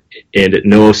 and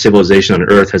no civilization on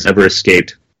Earth has ever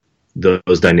escaped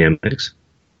those dynamics.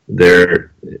 I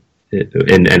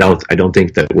don't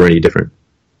think that we're any different.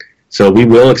 So we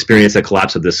will experience a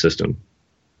collapse of this system,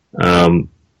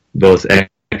 both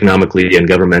economically and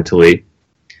governmentally.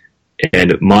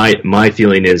 And my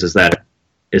feeling is that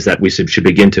we should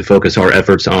begin to focus our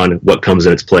efforts on what comes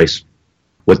in its place,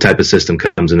 what type of system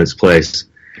comes in its place.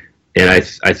 And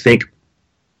I think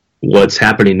what's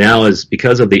happening now is,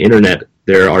 because of the internet,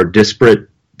 there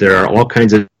are all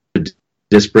kinds of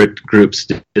disparate groups,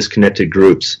 disconnected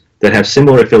groups that have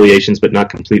similar affiliations but not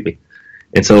completely.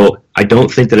 And so I don't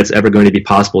think that it's ever going to be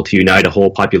possible to unite a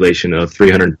whole population of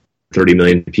 330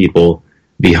 million people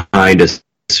behind a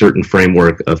certain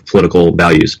framework of political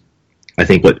values. I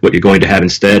think what you're going to have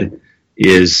instead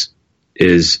is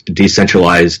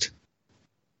decentralized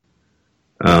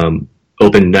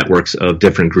open networks of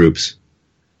different groups.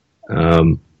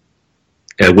 You're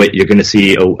going to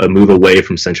see a move away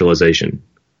from centralization.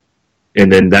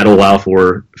 And then that'll allow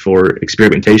for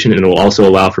experimentation, and it will also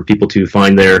allow for people to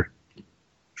find their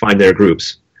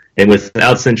groups. And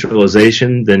without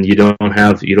centralization, then you don't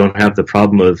have the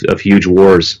problem of huge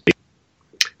wars,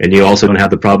 and you also don't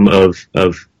have the problem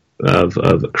of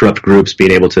corrupt groups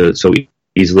being able to so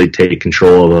easily take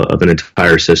control of an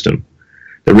entire system.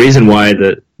 The reason why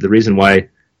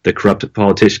the corrupt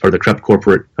politician or the corrupt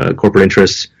corporate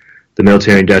interests, the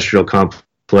military-industrial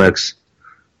complex,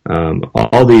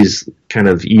 all these kind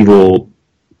of evil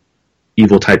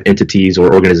type entities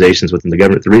or organizations within the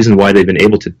government, the reason why they've been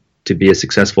able to be as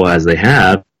successful as they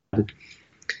have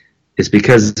is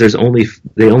because they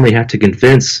only have to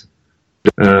convince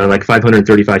like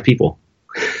 535 people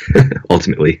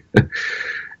ultimately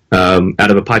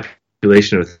out of a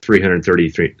population of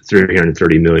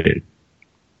 330 million.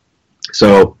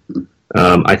 So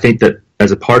I think that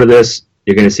as a part of this,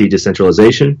 you're going to see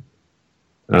decentralization.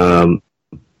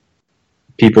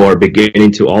 People are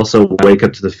beginning to also wake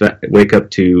up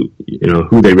to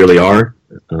who they really are.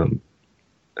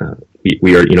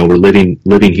 We are we're living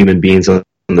human beings on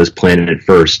this planet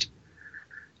first,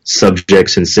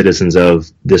 subjects and citizens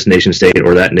of this nation state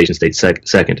or that nation state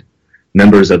second,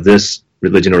 members of this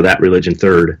religion or that religion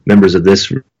third, members of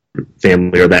this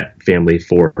family or that family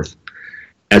fourth.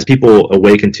 As people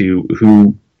awaken to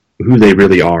who they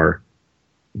really are,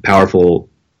 powerful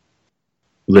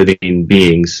living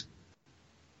beings,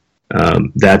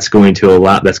 that's going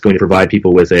to provide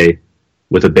people with a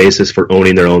basis for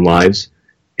owning their own lives,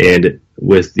 and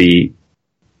with the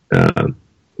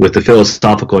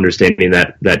philosophical understanding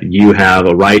that you have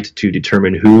a right to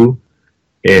determine who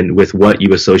and with what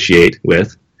you associate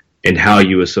with and how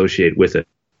you associate with it.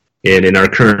 And in our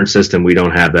current system, we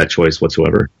don't have that choice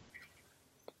whatsoever.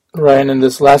 Ryan, in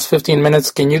this last 15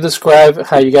 minutes, can you describe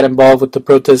how you got involved with the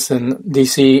protests in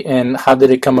D.C. and how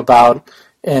did it come about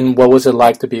and what was it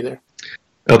like to be there?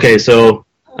 Okay, so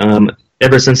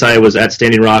ever since I was at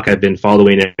Standing Rock, I've been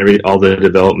following all the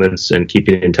developments and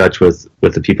keeping in touch with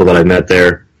the people that I met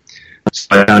there. So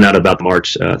I found out about the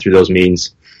march through those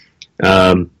means.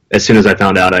 As soon as I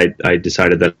found out, I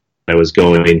decided that I was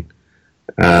going.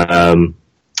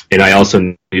 And I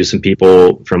also knew some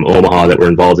people from Omaha that were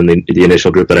involved in the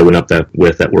initial group that I went up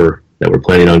with that were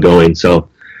planning on going. So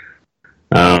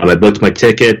I booked my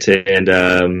ticket, and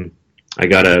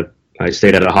I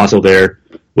stayed at a hostel there,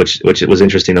 which it was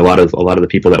interesting. A lot of the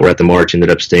people that were at the march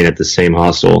ended up staying at the same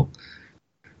hostel,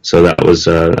 so that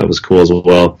was cool as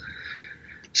well.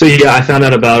 So yeah, I found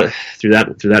out about it through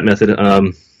that method.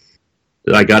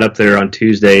 I got up there on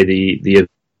Tuesday. The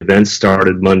event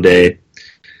started Monday.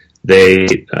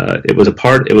 It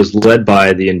was led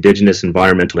by the Indigenous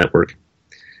Environmental Network,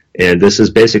 and this is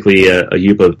basically a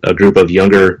group of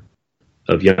younger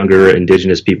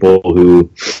Indigenous people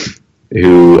who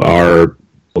are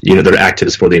they're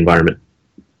activists for the environment,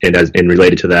 and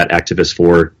related to that, activists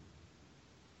for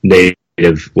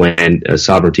native land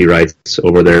sovereignty rights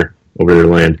over their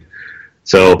land.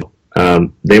 So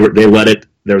they led it.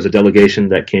 There was a delegation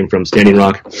that came from Standing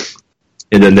Rock.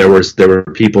 And then there were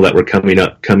people that were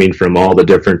coming from all the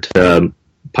different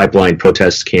pipeline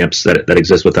protest camps that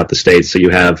exist without the state. So you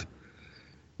have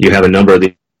a number of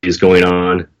these going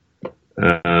on.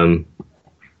 I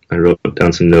wrote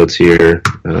down some notes here.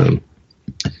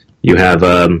 You have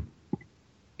the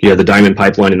Diamond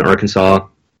Pipeline in Arkansas,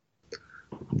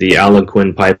 the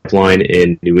Algonquin Pipeline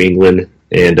in New England,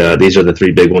 and these are the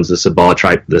three big ones. The Sabal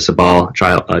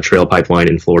Trail Pipeline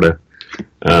in Florida.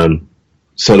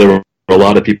 So there were a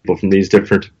lot of people from these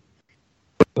different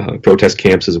protest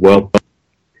camps as well,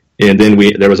 and then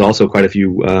there was also quite a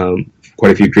few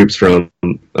groups from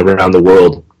around the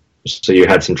world. So you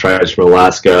had some tribes from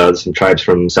Alaska, some tribes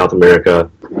from South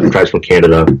America, some tribes from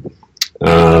Canada,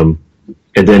 and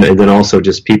then also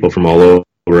just people from all over.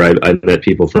 I met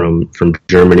people from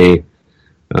Germany,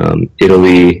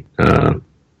 Italy,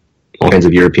 all kinds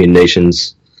of European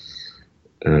nations,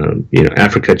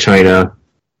 Africa, China.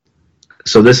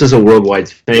 So this is a worldwide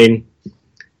thing,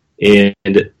 and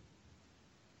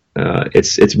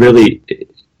it's really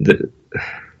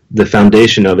the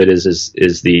foundation of it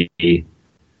is the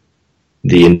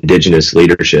indigenous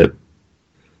leadership.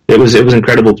 It was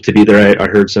incredible to be there. I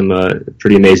heard some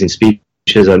pretty amazing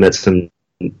speeches. I met some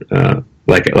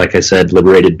like I said,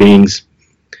 liberated beings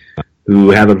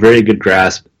who have a very good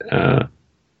grasp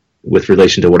with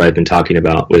relation to what I've been talking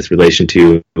about, with relation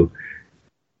to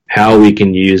how we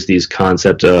can use these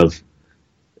concepts of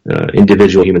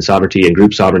individual human sovereignty and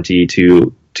group sovereignty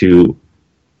to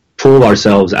pull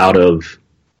ourselves out of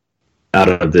out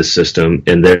of this system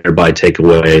and thereby take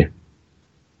away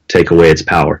its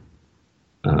power.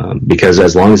 Because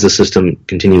as long as the system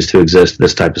continues to exist,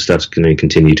 this type of stuff's going to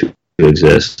continue to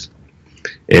exist.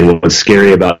 And what's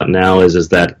scary about it now is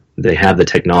that they have the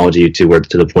technology to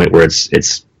the point where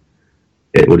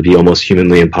it would be almost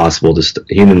humanly impossible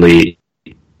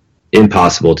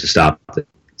to stop it.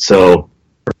 So,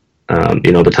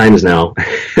 the time is now,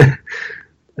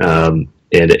 and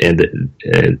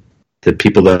the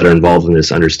people that are involved in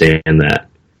this understand that.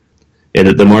 And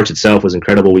the march itself was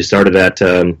incredible. We started at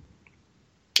the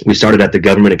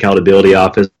Government Accountability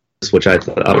Office, which I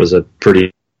thought was a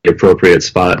pretty appropriate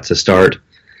spot to start.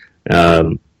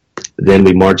 Then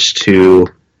we marched to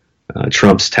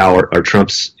Trump's Tower, or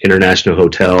Trump's International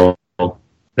Hotel.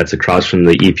 That's across from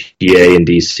the EPA in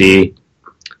D.C.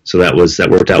 So that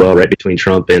worked out well, right between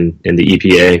Trump and the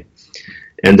EPA.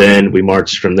 And then we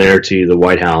marched from there to the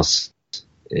White House,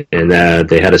 and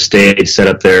they had a stage set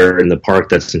up there in the park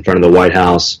that's in front of the White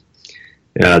House.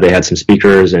 They had some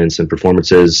speakers and some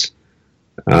performances.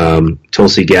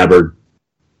 Tulsi Gabbard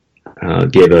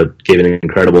gave an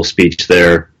incredible speech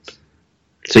there.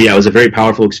 So yeah, it was a very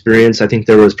powerful experience. I think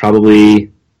there was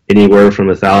probably anywhere from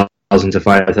 1,000 to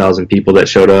 5,000 people that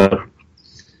showed up.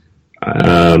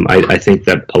 I think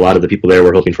that a lot of the people there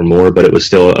were hoping for more, but it was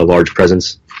still a large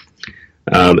presence.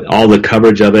 All the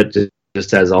coverage of it,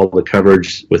 just as all the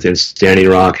coverage within Standing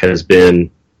Rock has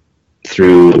been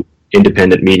through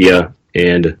independent media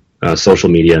and social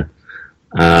media.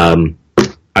 I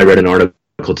read an article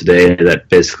today that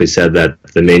basically said that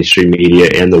the mainstream media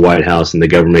and the White House and the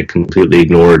government completely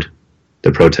ignored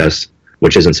the protests,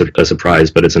 which isn't a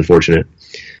surprise, but it's unfortunate.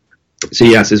 So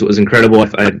yes, it was incredible.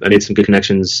 I made some good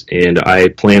connections, and I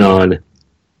plan on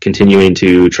continuing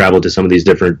to travel to some of these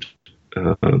different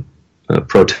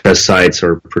protest sites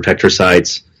or protector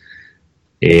sites.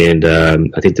 And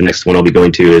I think the next one I'll be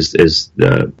going to is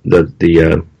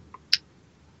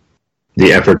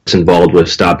the efforts involved with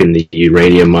stopping the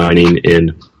uranium mining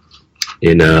at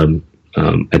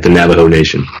the Navajo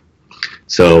Nation.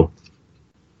 So,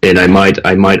 and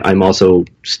I'm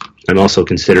also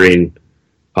considering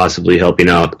possibly helping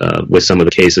out with some of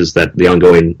the cases, the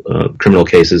ongoing criminal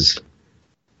cases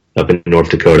up in North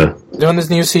Dakota. Doing this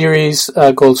new series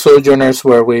called Sojourners,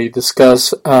 where we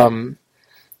discuss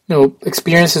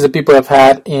experiences that people have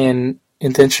had in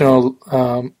intentional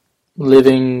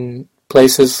living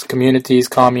places, communities,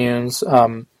 communes,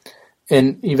 and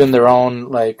even their own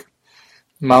like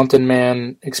mountain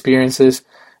man experiences.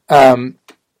 Do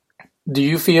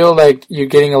you feel like you're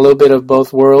getting a little bit of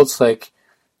both worlds, like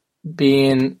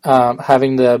being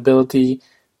having the ability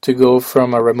to go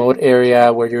from a remote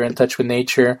area where you're in touch with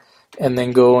nature and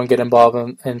then go and get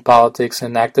involved in politics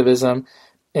and activism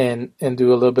and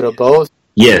do a little bit of both?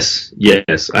 Yes.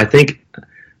 I think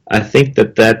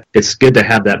that it's good to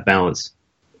have that balance.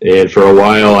 And for a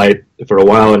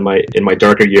while in my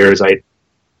darker years, I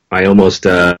almost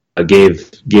gave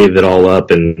it all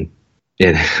up and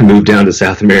moved down to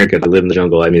South America to live in the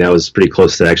jungle. I mean, I was pretty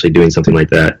close to actually doing something like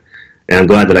that, and I'm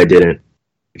glad that I didn't,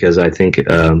 because I think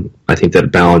that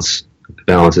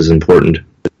balance is important.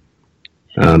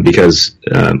 Because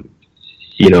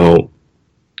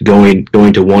going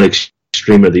to one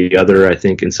extreme or the other, I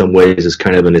think in some ways is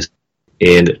kind of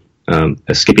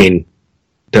escaping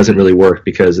doesn't really work,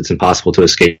 because it's impossible to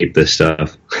escape this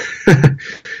stuff.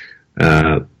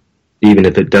 Even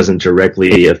if it doesn't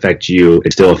directly affect you,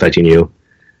 it's still affecting you,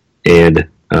 and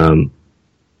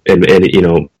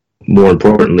more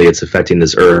importantly, it's affecting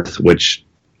this earth, which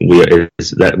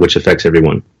affects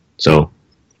everyone. So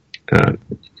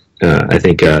I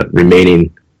think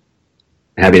having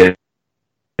a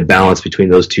balance between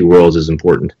those two worlds is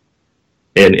important,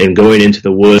 and going into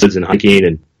the woods and hiking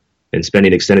and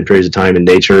spending extended periods of time in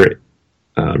nature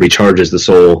recharges the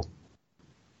soul,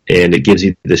 and it gives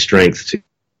you the strength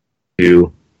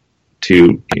to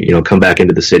come back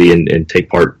into the city and take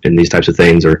part in these types of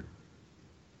things, or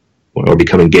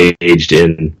become engaged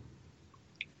in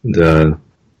the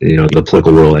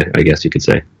political world, I guess you could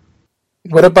say.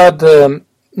 What about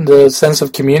the sense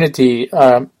of community?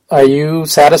 Are you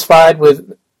satisfied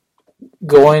with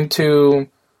going to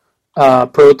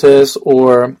protests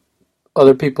or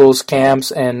other people's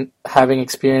camps and having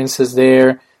experiences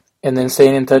there, and then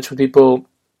staying in touch with people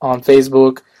on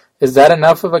Facebook? Is that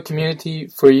enough of a community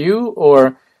for you,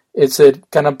 or is it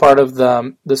kind of part of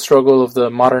the struggle of the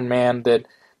modern man that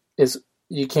is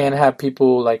you can't have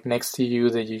people like next to you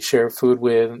that you share food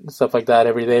with and stuff like that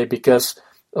every day because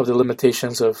of the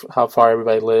limitations of how far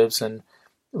everybody lives, and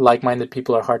like-minded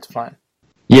people are hard to find?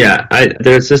 Yeah,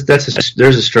 there's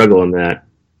a struggle in that.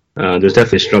 There's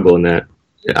definitely a struggle in that.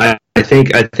 I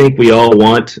think we all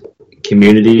want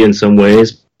community in some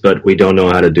ways, but we don't know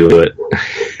how to do it.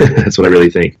 That's what I really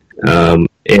think. And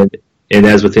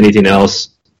as with anything else,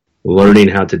 learning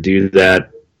how to do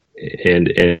that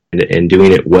and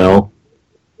doing it well,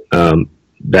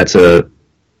 that's a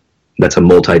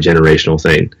multi-generational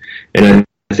thing. And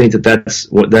I think that's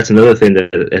another thing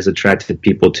that has attracted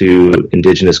people to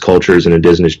indigenous cultures and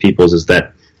indigenous peoples, is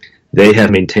that they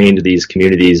have maintained these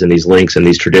communities and these links and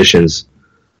these traditions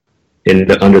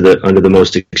under the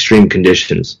most extreme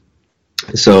conditions.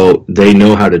 So they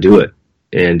know how to do it,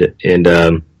 and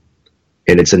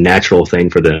it's a natural thing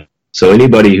for them. So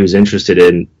anybody who's interested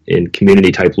in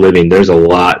community type living, there's a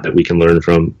lot that we can learn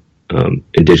from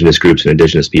indigenous groups and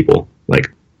indigenous people,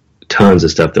 like tons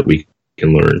of stuff that we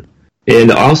can learn.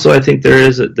 And also, I think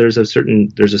there's a certain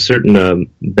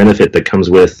benefit that comes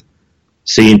with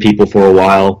seeing people for a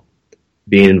while,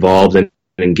 being involved and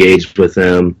engaged with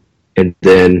them, and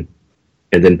then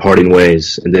parting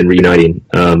ways and then reuniting.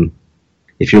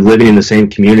 If you're living in the same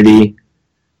community,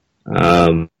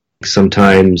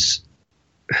 sometimes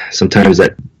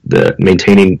that the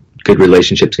maintaining good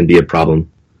relationships can be a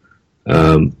problem.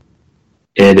 And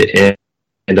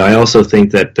I also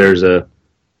think that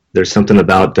there's something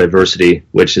about diversity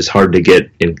which is hard to get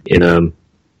in a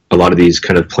lot of these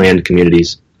kind of planned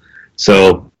communities.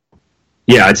 So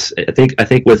yeah, I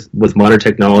think with modern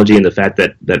technology and the fact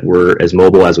that we're as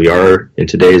mobile as we are in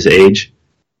today's age,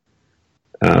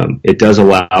 it does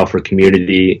allow for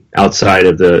community outside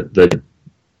of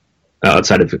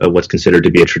outside of what's considered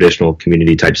to be a traditional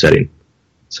community type setting.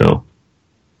 So,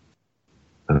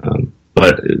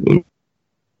 but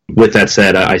with that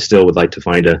said, I still would like to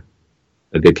find a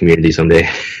good community someday.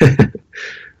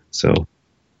 So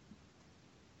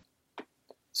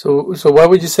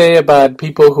what would you say about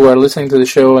people who are listening to the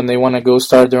show and they want to go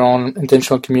start their own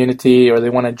intentional community, or they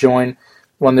want to join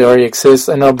one that already exists?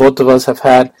 I know both of us have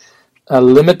had a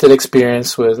limited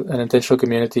experience with an intentional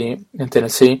community in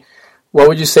Tennessee. What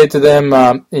would you say to them,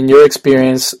 in your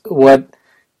experience? What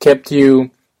kept you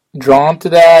drawn to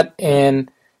that? And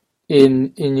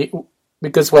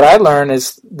because what I learned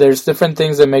is there's different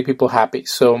things that make people happy.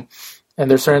 So, and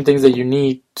there's certain things that you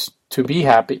need to be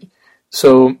happy.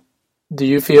 So, do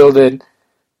you feel that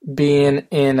being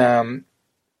in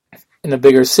a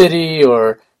bigger city,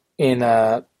 or in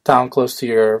a town close to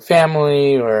your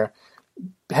family, or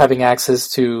having access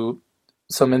to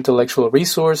some intellectual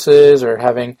resources, or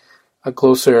having a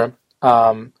closer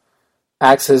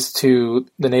access to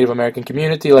the Native American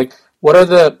community, like what are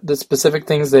the specific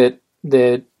things that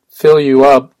fill you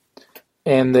up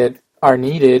and that are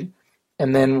needed?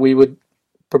 And then we would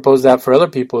propose that for other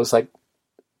people. It's like,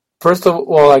 first of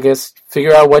all, I guess,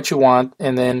 figure out what you want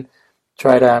and then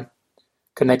try to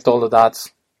connect all the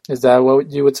dots. Is that what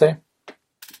you would say?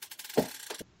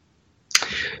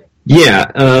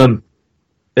 Yeah,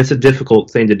 it's a difficult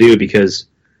thing to do because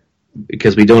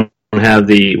we don't have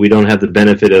the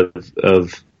benefit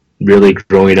of really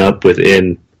growing up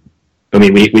within. I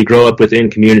mean, we grow up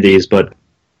within communities, but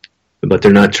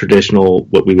they're not traditional,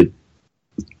 what we would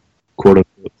quote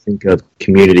unquote think of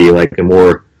community, like a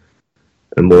more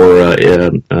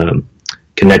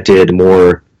connected,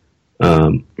 more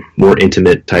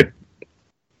intimate type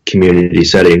community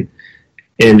setting.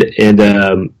 And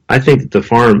I think the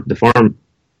farm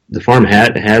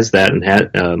has that, and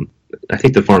I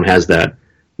think the farm has that.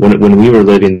 When we were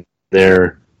living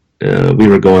there, we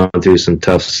were going through some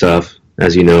tough stuff,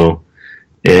 as you know,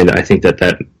 and I think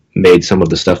that made some of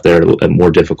the stuff there a little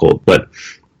more difficult. But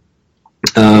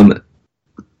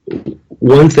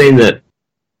one thing that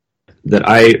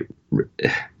I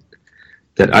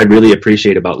really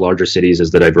appreciate about larger cities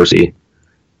is the diversity.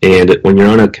 And when you're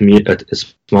on a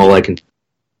small, like,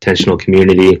 intentional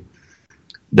community,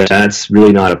 that's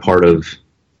really not a part of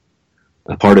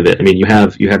it. I mean, you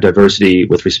have diversity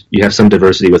you have some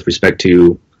diversity with respect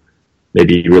to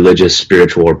maybe religious,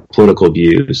 spiritual, or political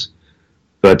views,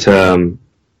 but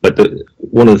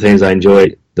one of the things I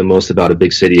enjoy the most about a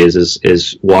big city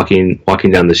is walking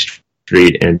down the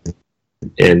street and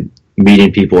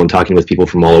meeting people and talking with people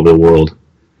from all over the world.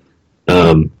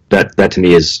 That to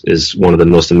me is one of the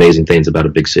most amazing things about a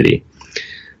big city.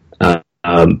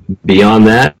 Beyond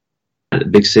that,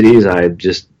 big cities, I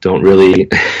just don't really.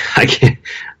 I can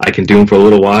do them for a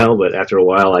little while, but after a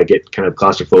while, I get kind of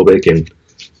claustrophobic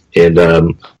and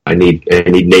I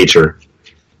need nature.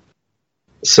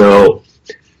 So,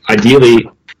 ideally,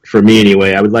 for me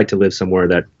anyway, I would like to live somewhere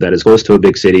that is close to a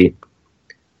big city.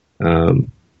 But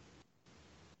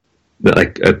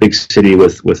like a big city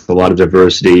with a lot of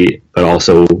diversity, but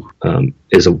also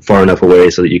is far enough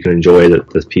away so that you can enjoy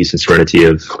the peace and serenity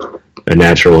of a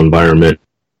natural environment.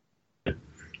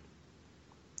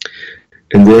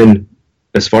 And then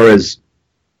as far as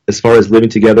living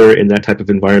together in that type of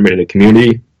environment in a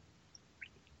community,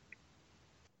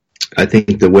 I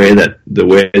think the way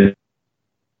to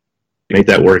make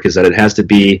that work is that it has to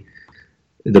be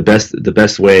the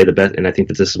best way, and I think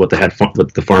that this is what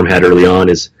the farm had early on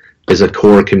is a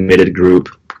core committed group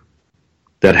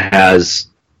that has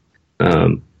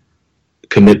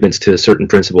commitments to certain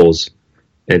principles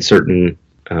and certain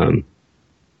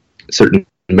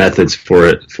methods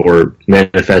for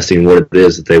manifesting what it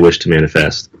is that they wish to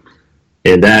manifest.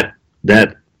 And that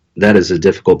is a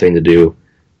difficult thing to do,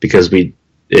 because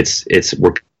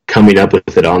we're coming up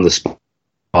with it on the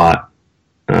spot.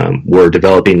 We're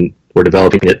developing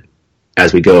it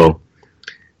as we go,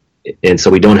 and so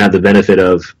we don't have the benefit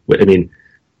of. I mean,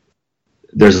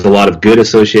 there's a lot of good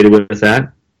associated with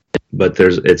that, but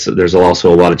there's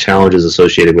also a lot of challenges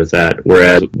associated with that.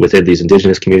 Whereas within these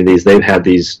indigenous communities, they've had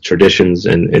these traditions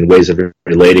and ways of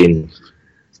relating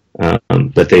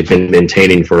that they've been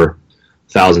maintaining for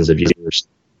thousands of years.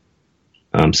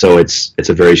 So it's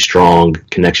a very strong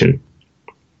connection.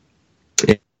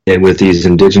 And with these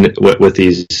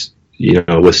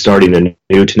with starting a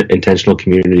new intentional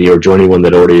community or joining one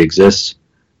that already exists,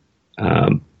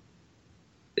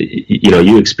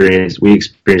 we experience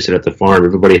it at the farm.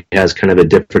 Everybody has kind of a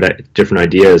different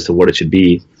idea as to what it should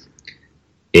be.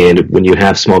 And when you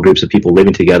have small groups of people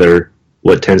living together,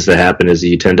 what tends to happen is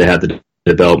you tend to have the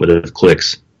development of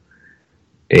cliques.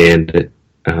 And,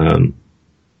 so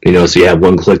you have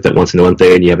one clique that wants one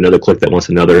thing, and you have another clique that wants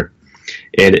another.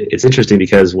 And it's interesting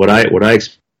because what I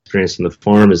experienced in the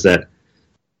farm is that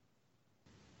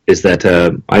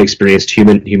I experienced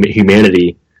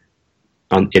humanity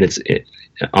on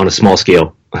a small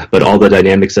scale, but all the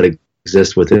dynamics that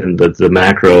exist within the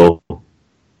macro,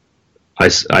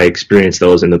 I experienced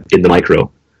those in the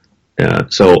micro.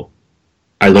 So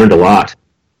I learned a lot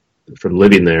from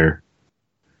living there,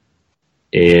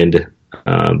 and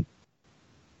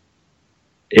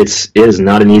it is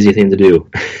not an easy thing to do.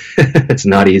 It's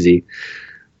not easy,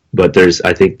 but it's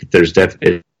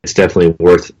definitely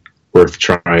worth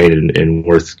trying and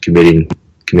worth committing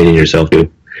yourself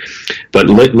to. But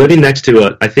living next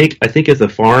to I think if the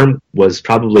farm was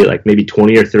probably like maybe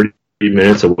 20 or 30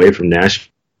 minutes away from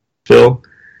Nashville,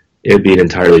 it would be an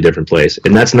entirely different place.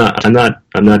 And that's not, I'm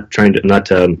not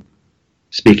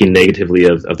speaking negatively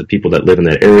of the people that live in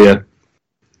that area.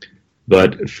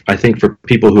 But I think for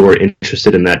people who are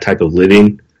interested in that type of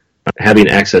living, having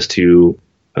access to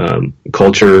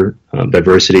culture,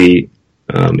 diversity,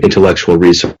 intellectual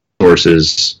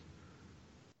resources,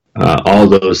 all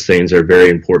those things are very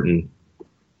important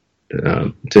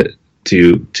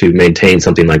to maintain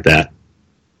something like that.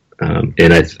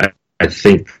 And I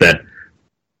think that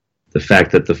the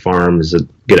fact that the farm is a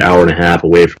good hour and a half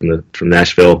away from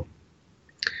Nashville,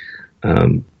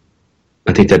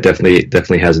 I think that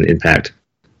definitely has an impact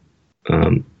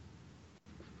on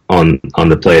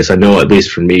the place. I know, at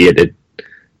least for me, it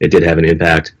did have an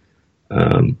impact,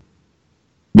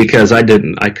 because I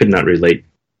could not really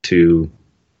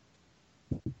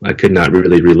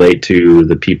relate to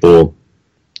the people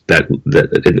that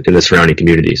in the surrounding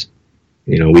communities.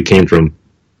 We came from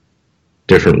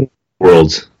different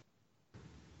worlds,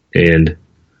 and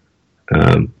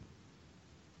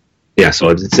so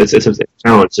it's a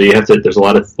challenge. So there's a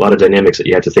lot of dynamics that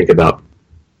you have to think about.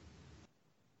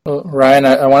 Well, Ryan,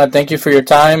 I want to thank you for your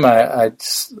time. I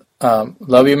just,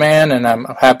 love you, man, and I'm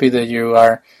happy that you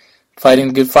are fighting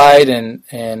the good fight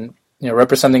and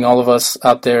representing all of us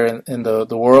out there in the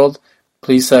world.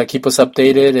 Please keep us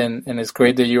updated, and it's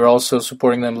great that you're also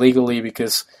supporting them legally,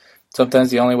 because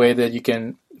sometimes the only way that you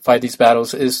can fight these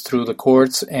battles is through the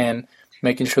courts and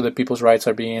making sure that people's rights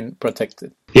are being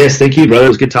protected. Yes, thank you, brother. It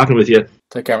was good talking with you.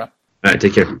 Take care, man. All right,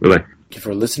 take care. Bye-bye. Thank you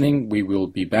for listening. We will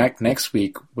be back next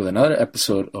week with another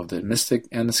episode of The Mystic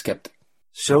and the Skeptic.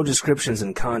 Show descriptions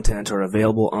and content are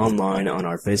available online on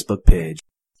our Facebook page.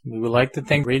 We would like to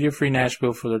thank Radio Free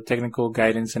Nashville for their technical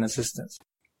guidance and assistance.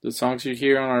 The songs you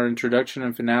hear on our introduction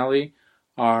and finale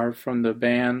are from the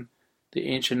band The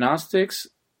Ancient Gnostics.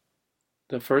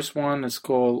 The first one is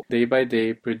called Day by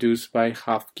Day, produced by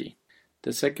Hafki.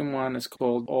 The second one is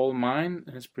called All Mine,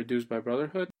 and is produced by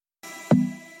Brotherhood.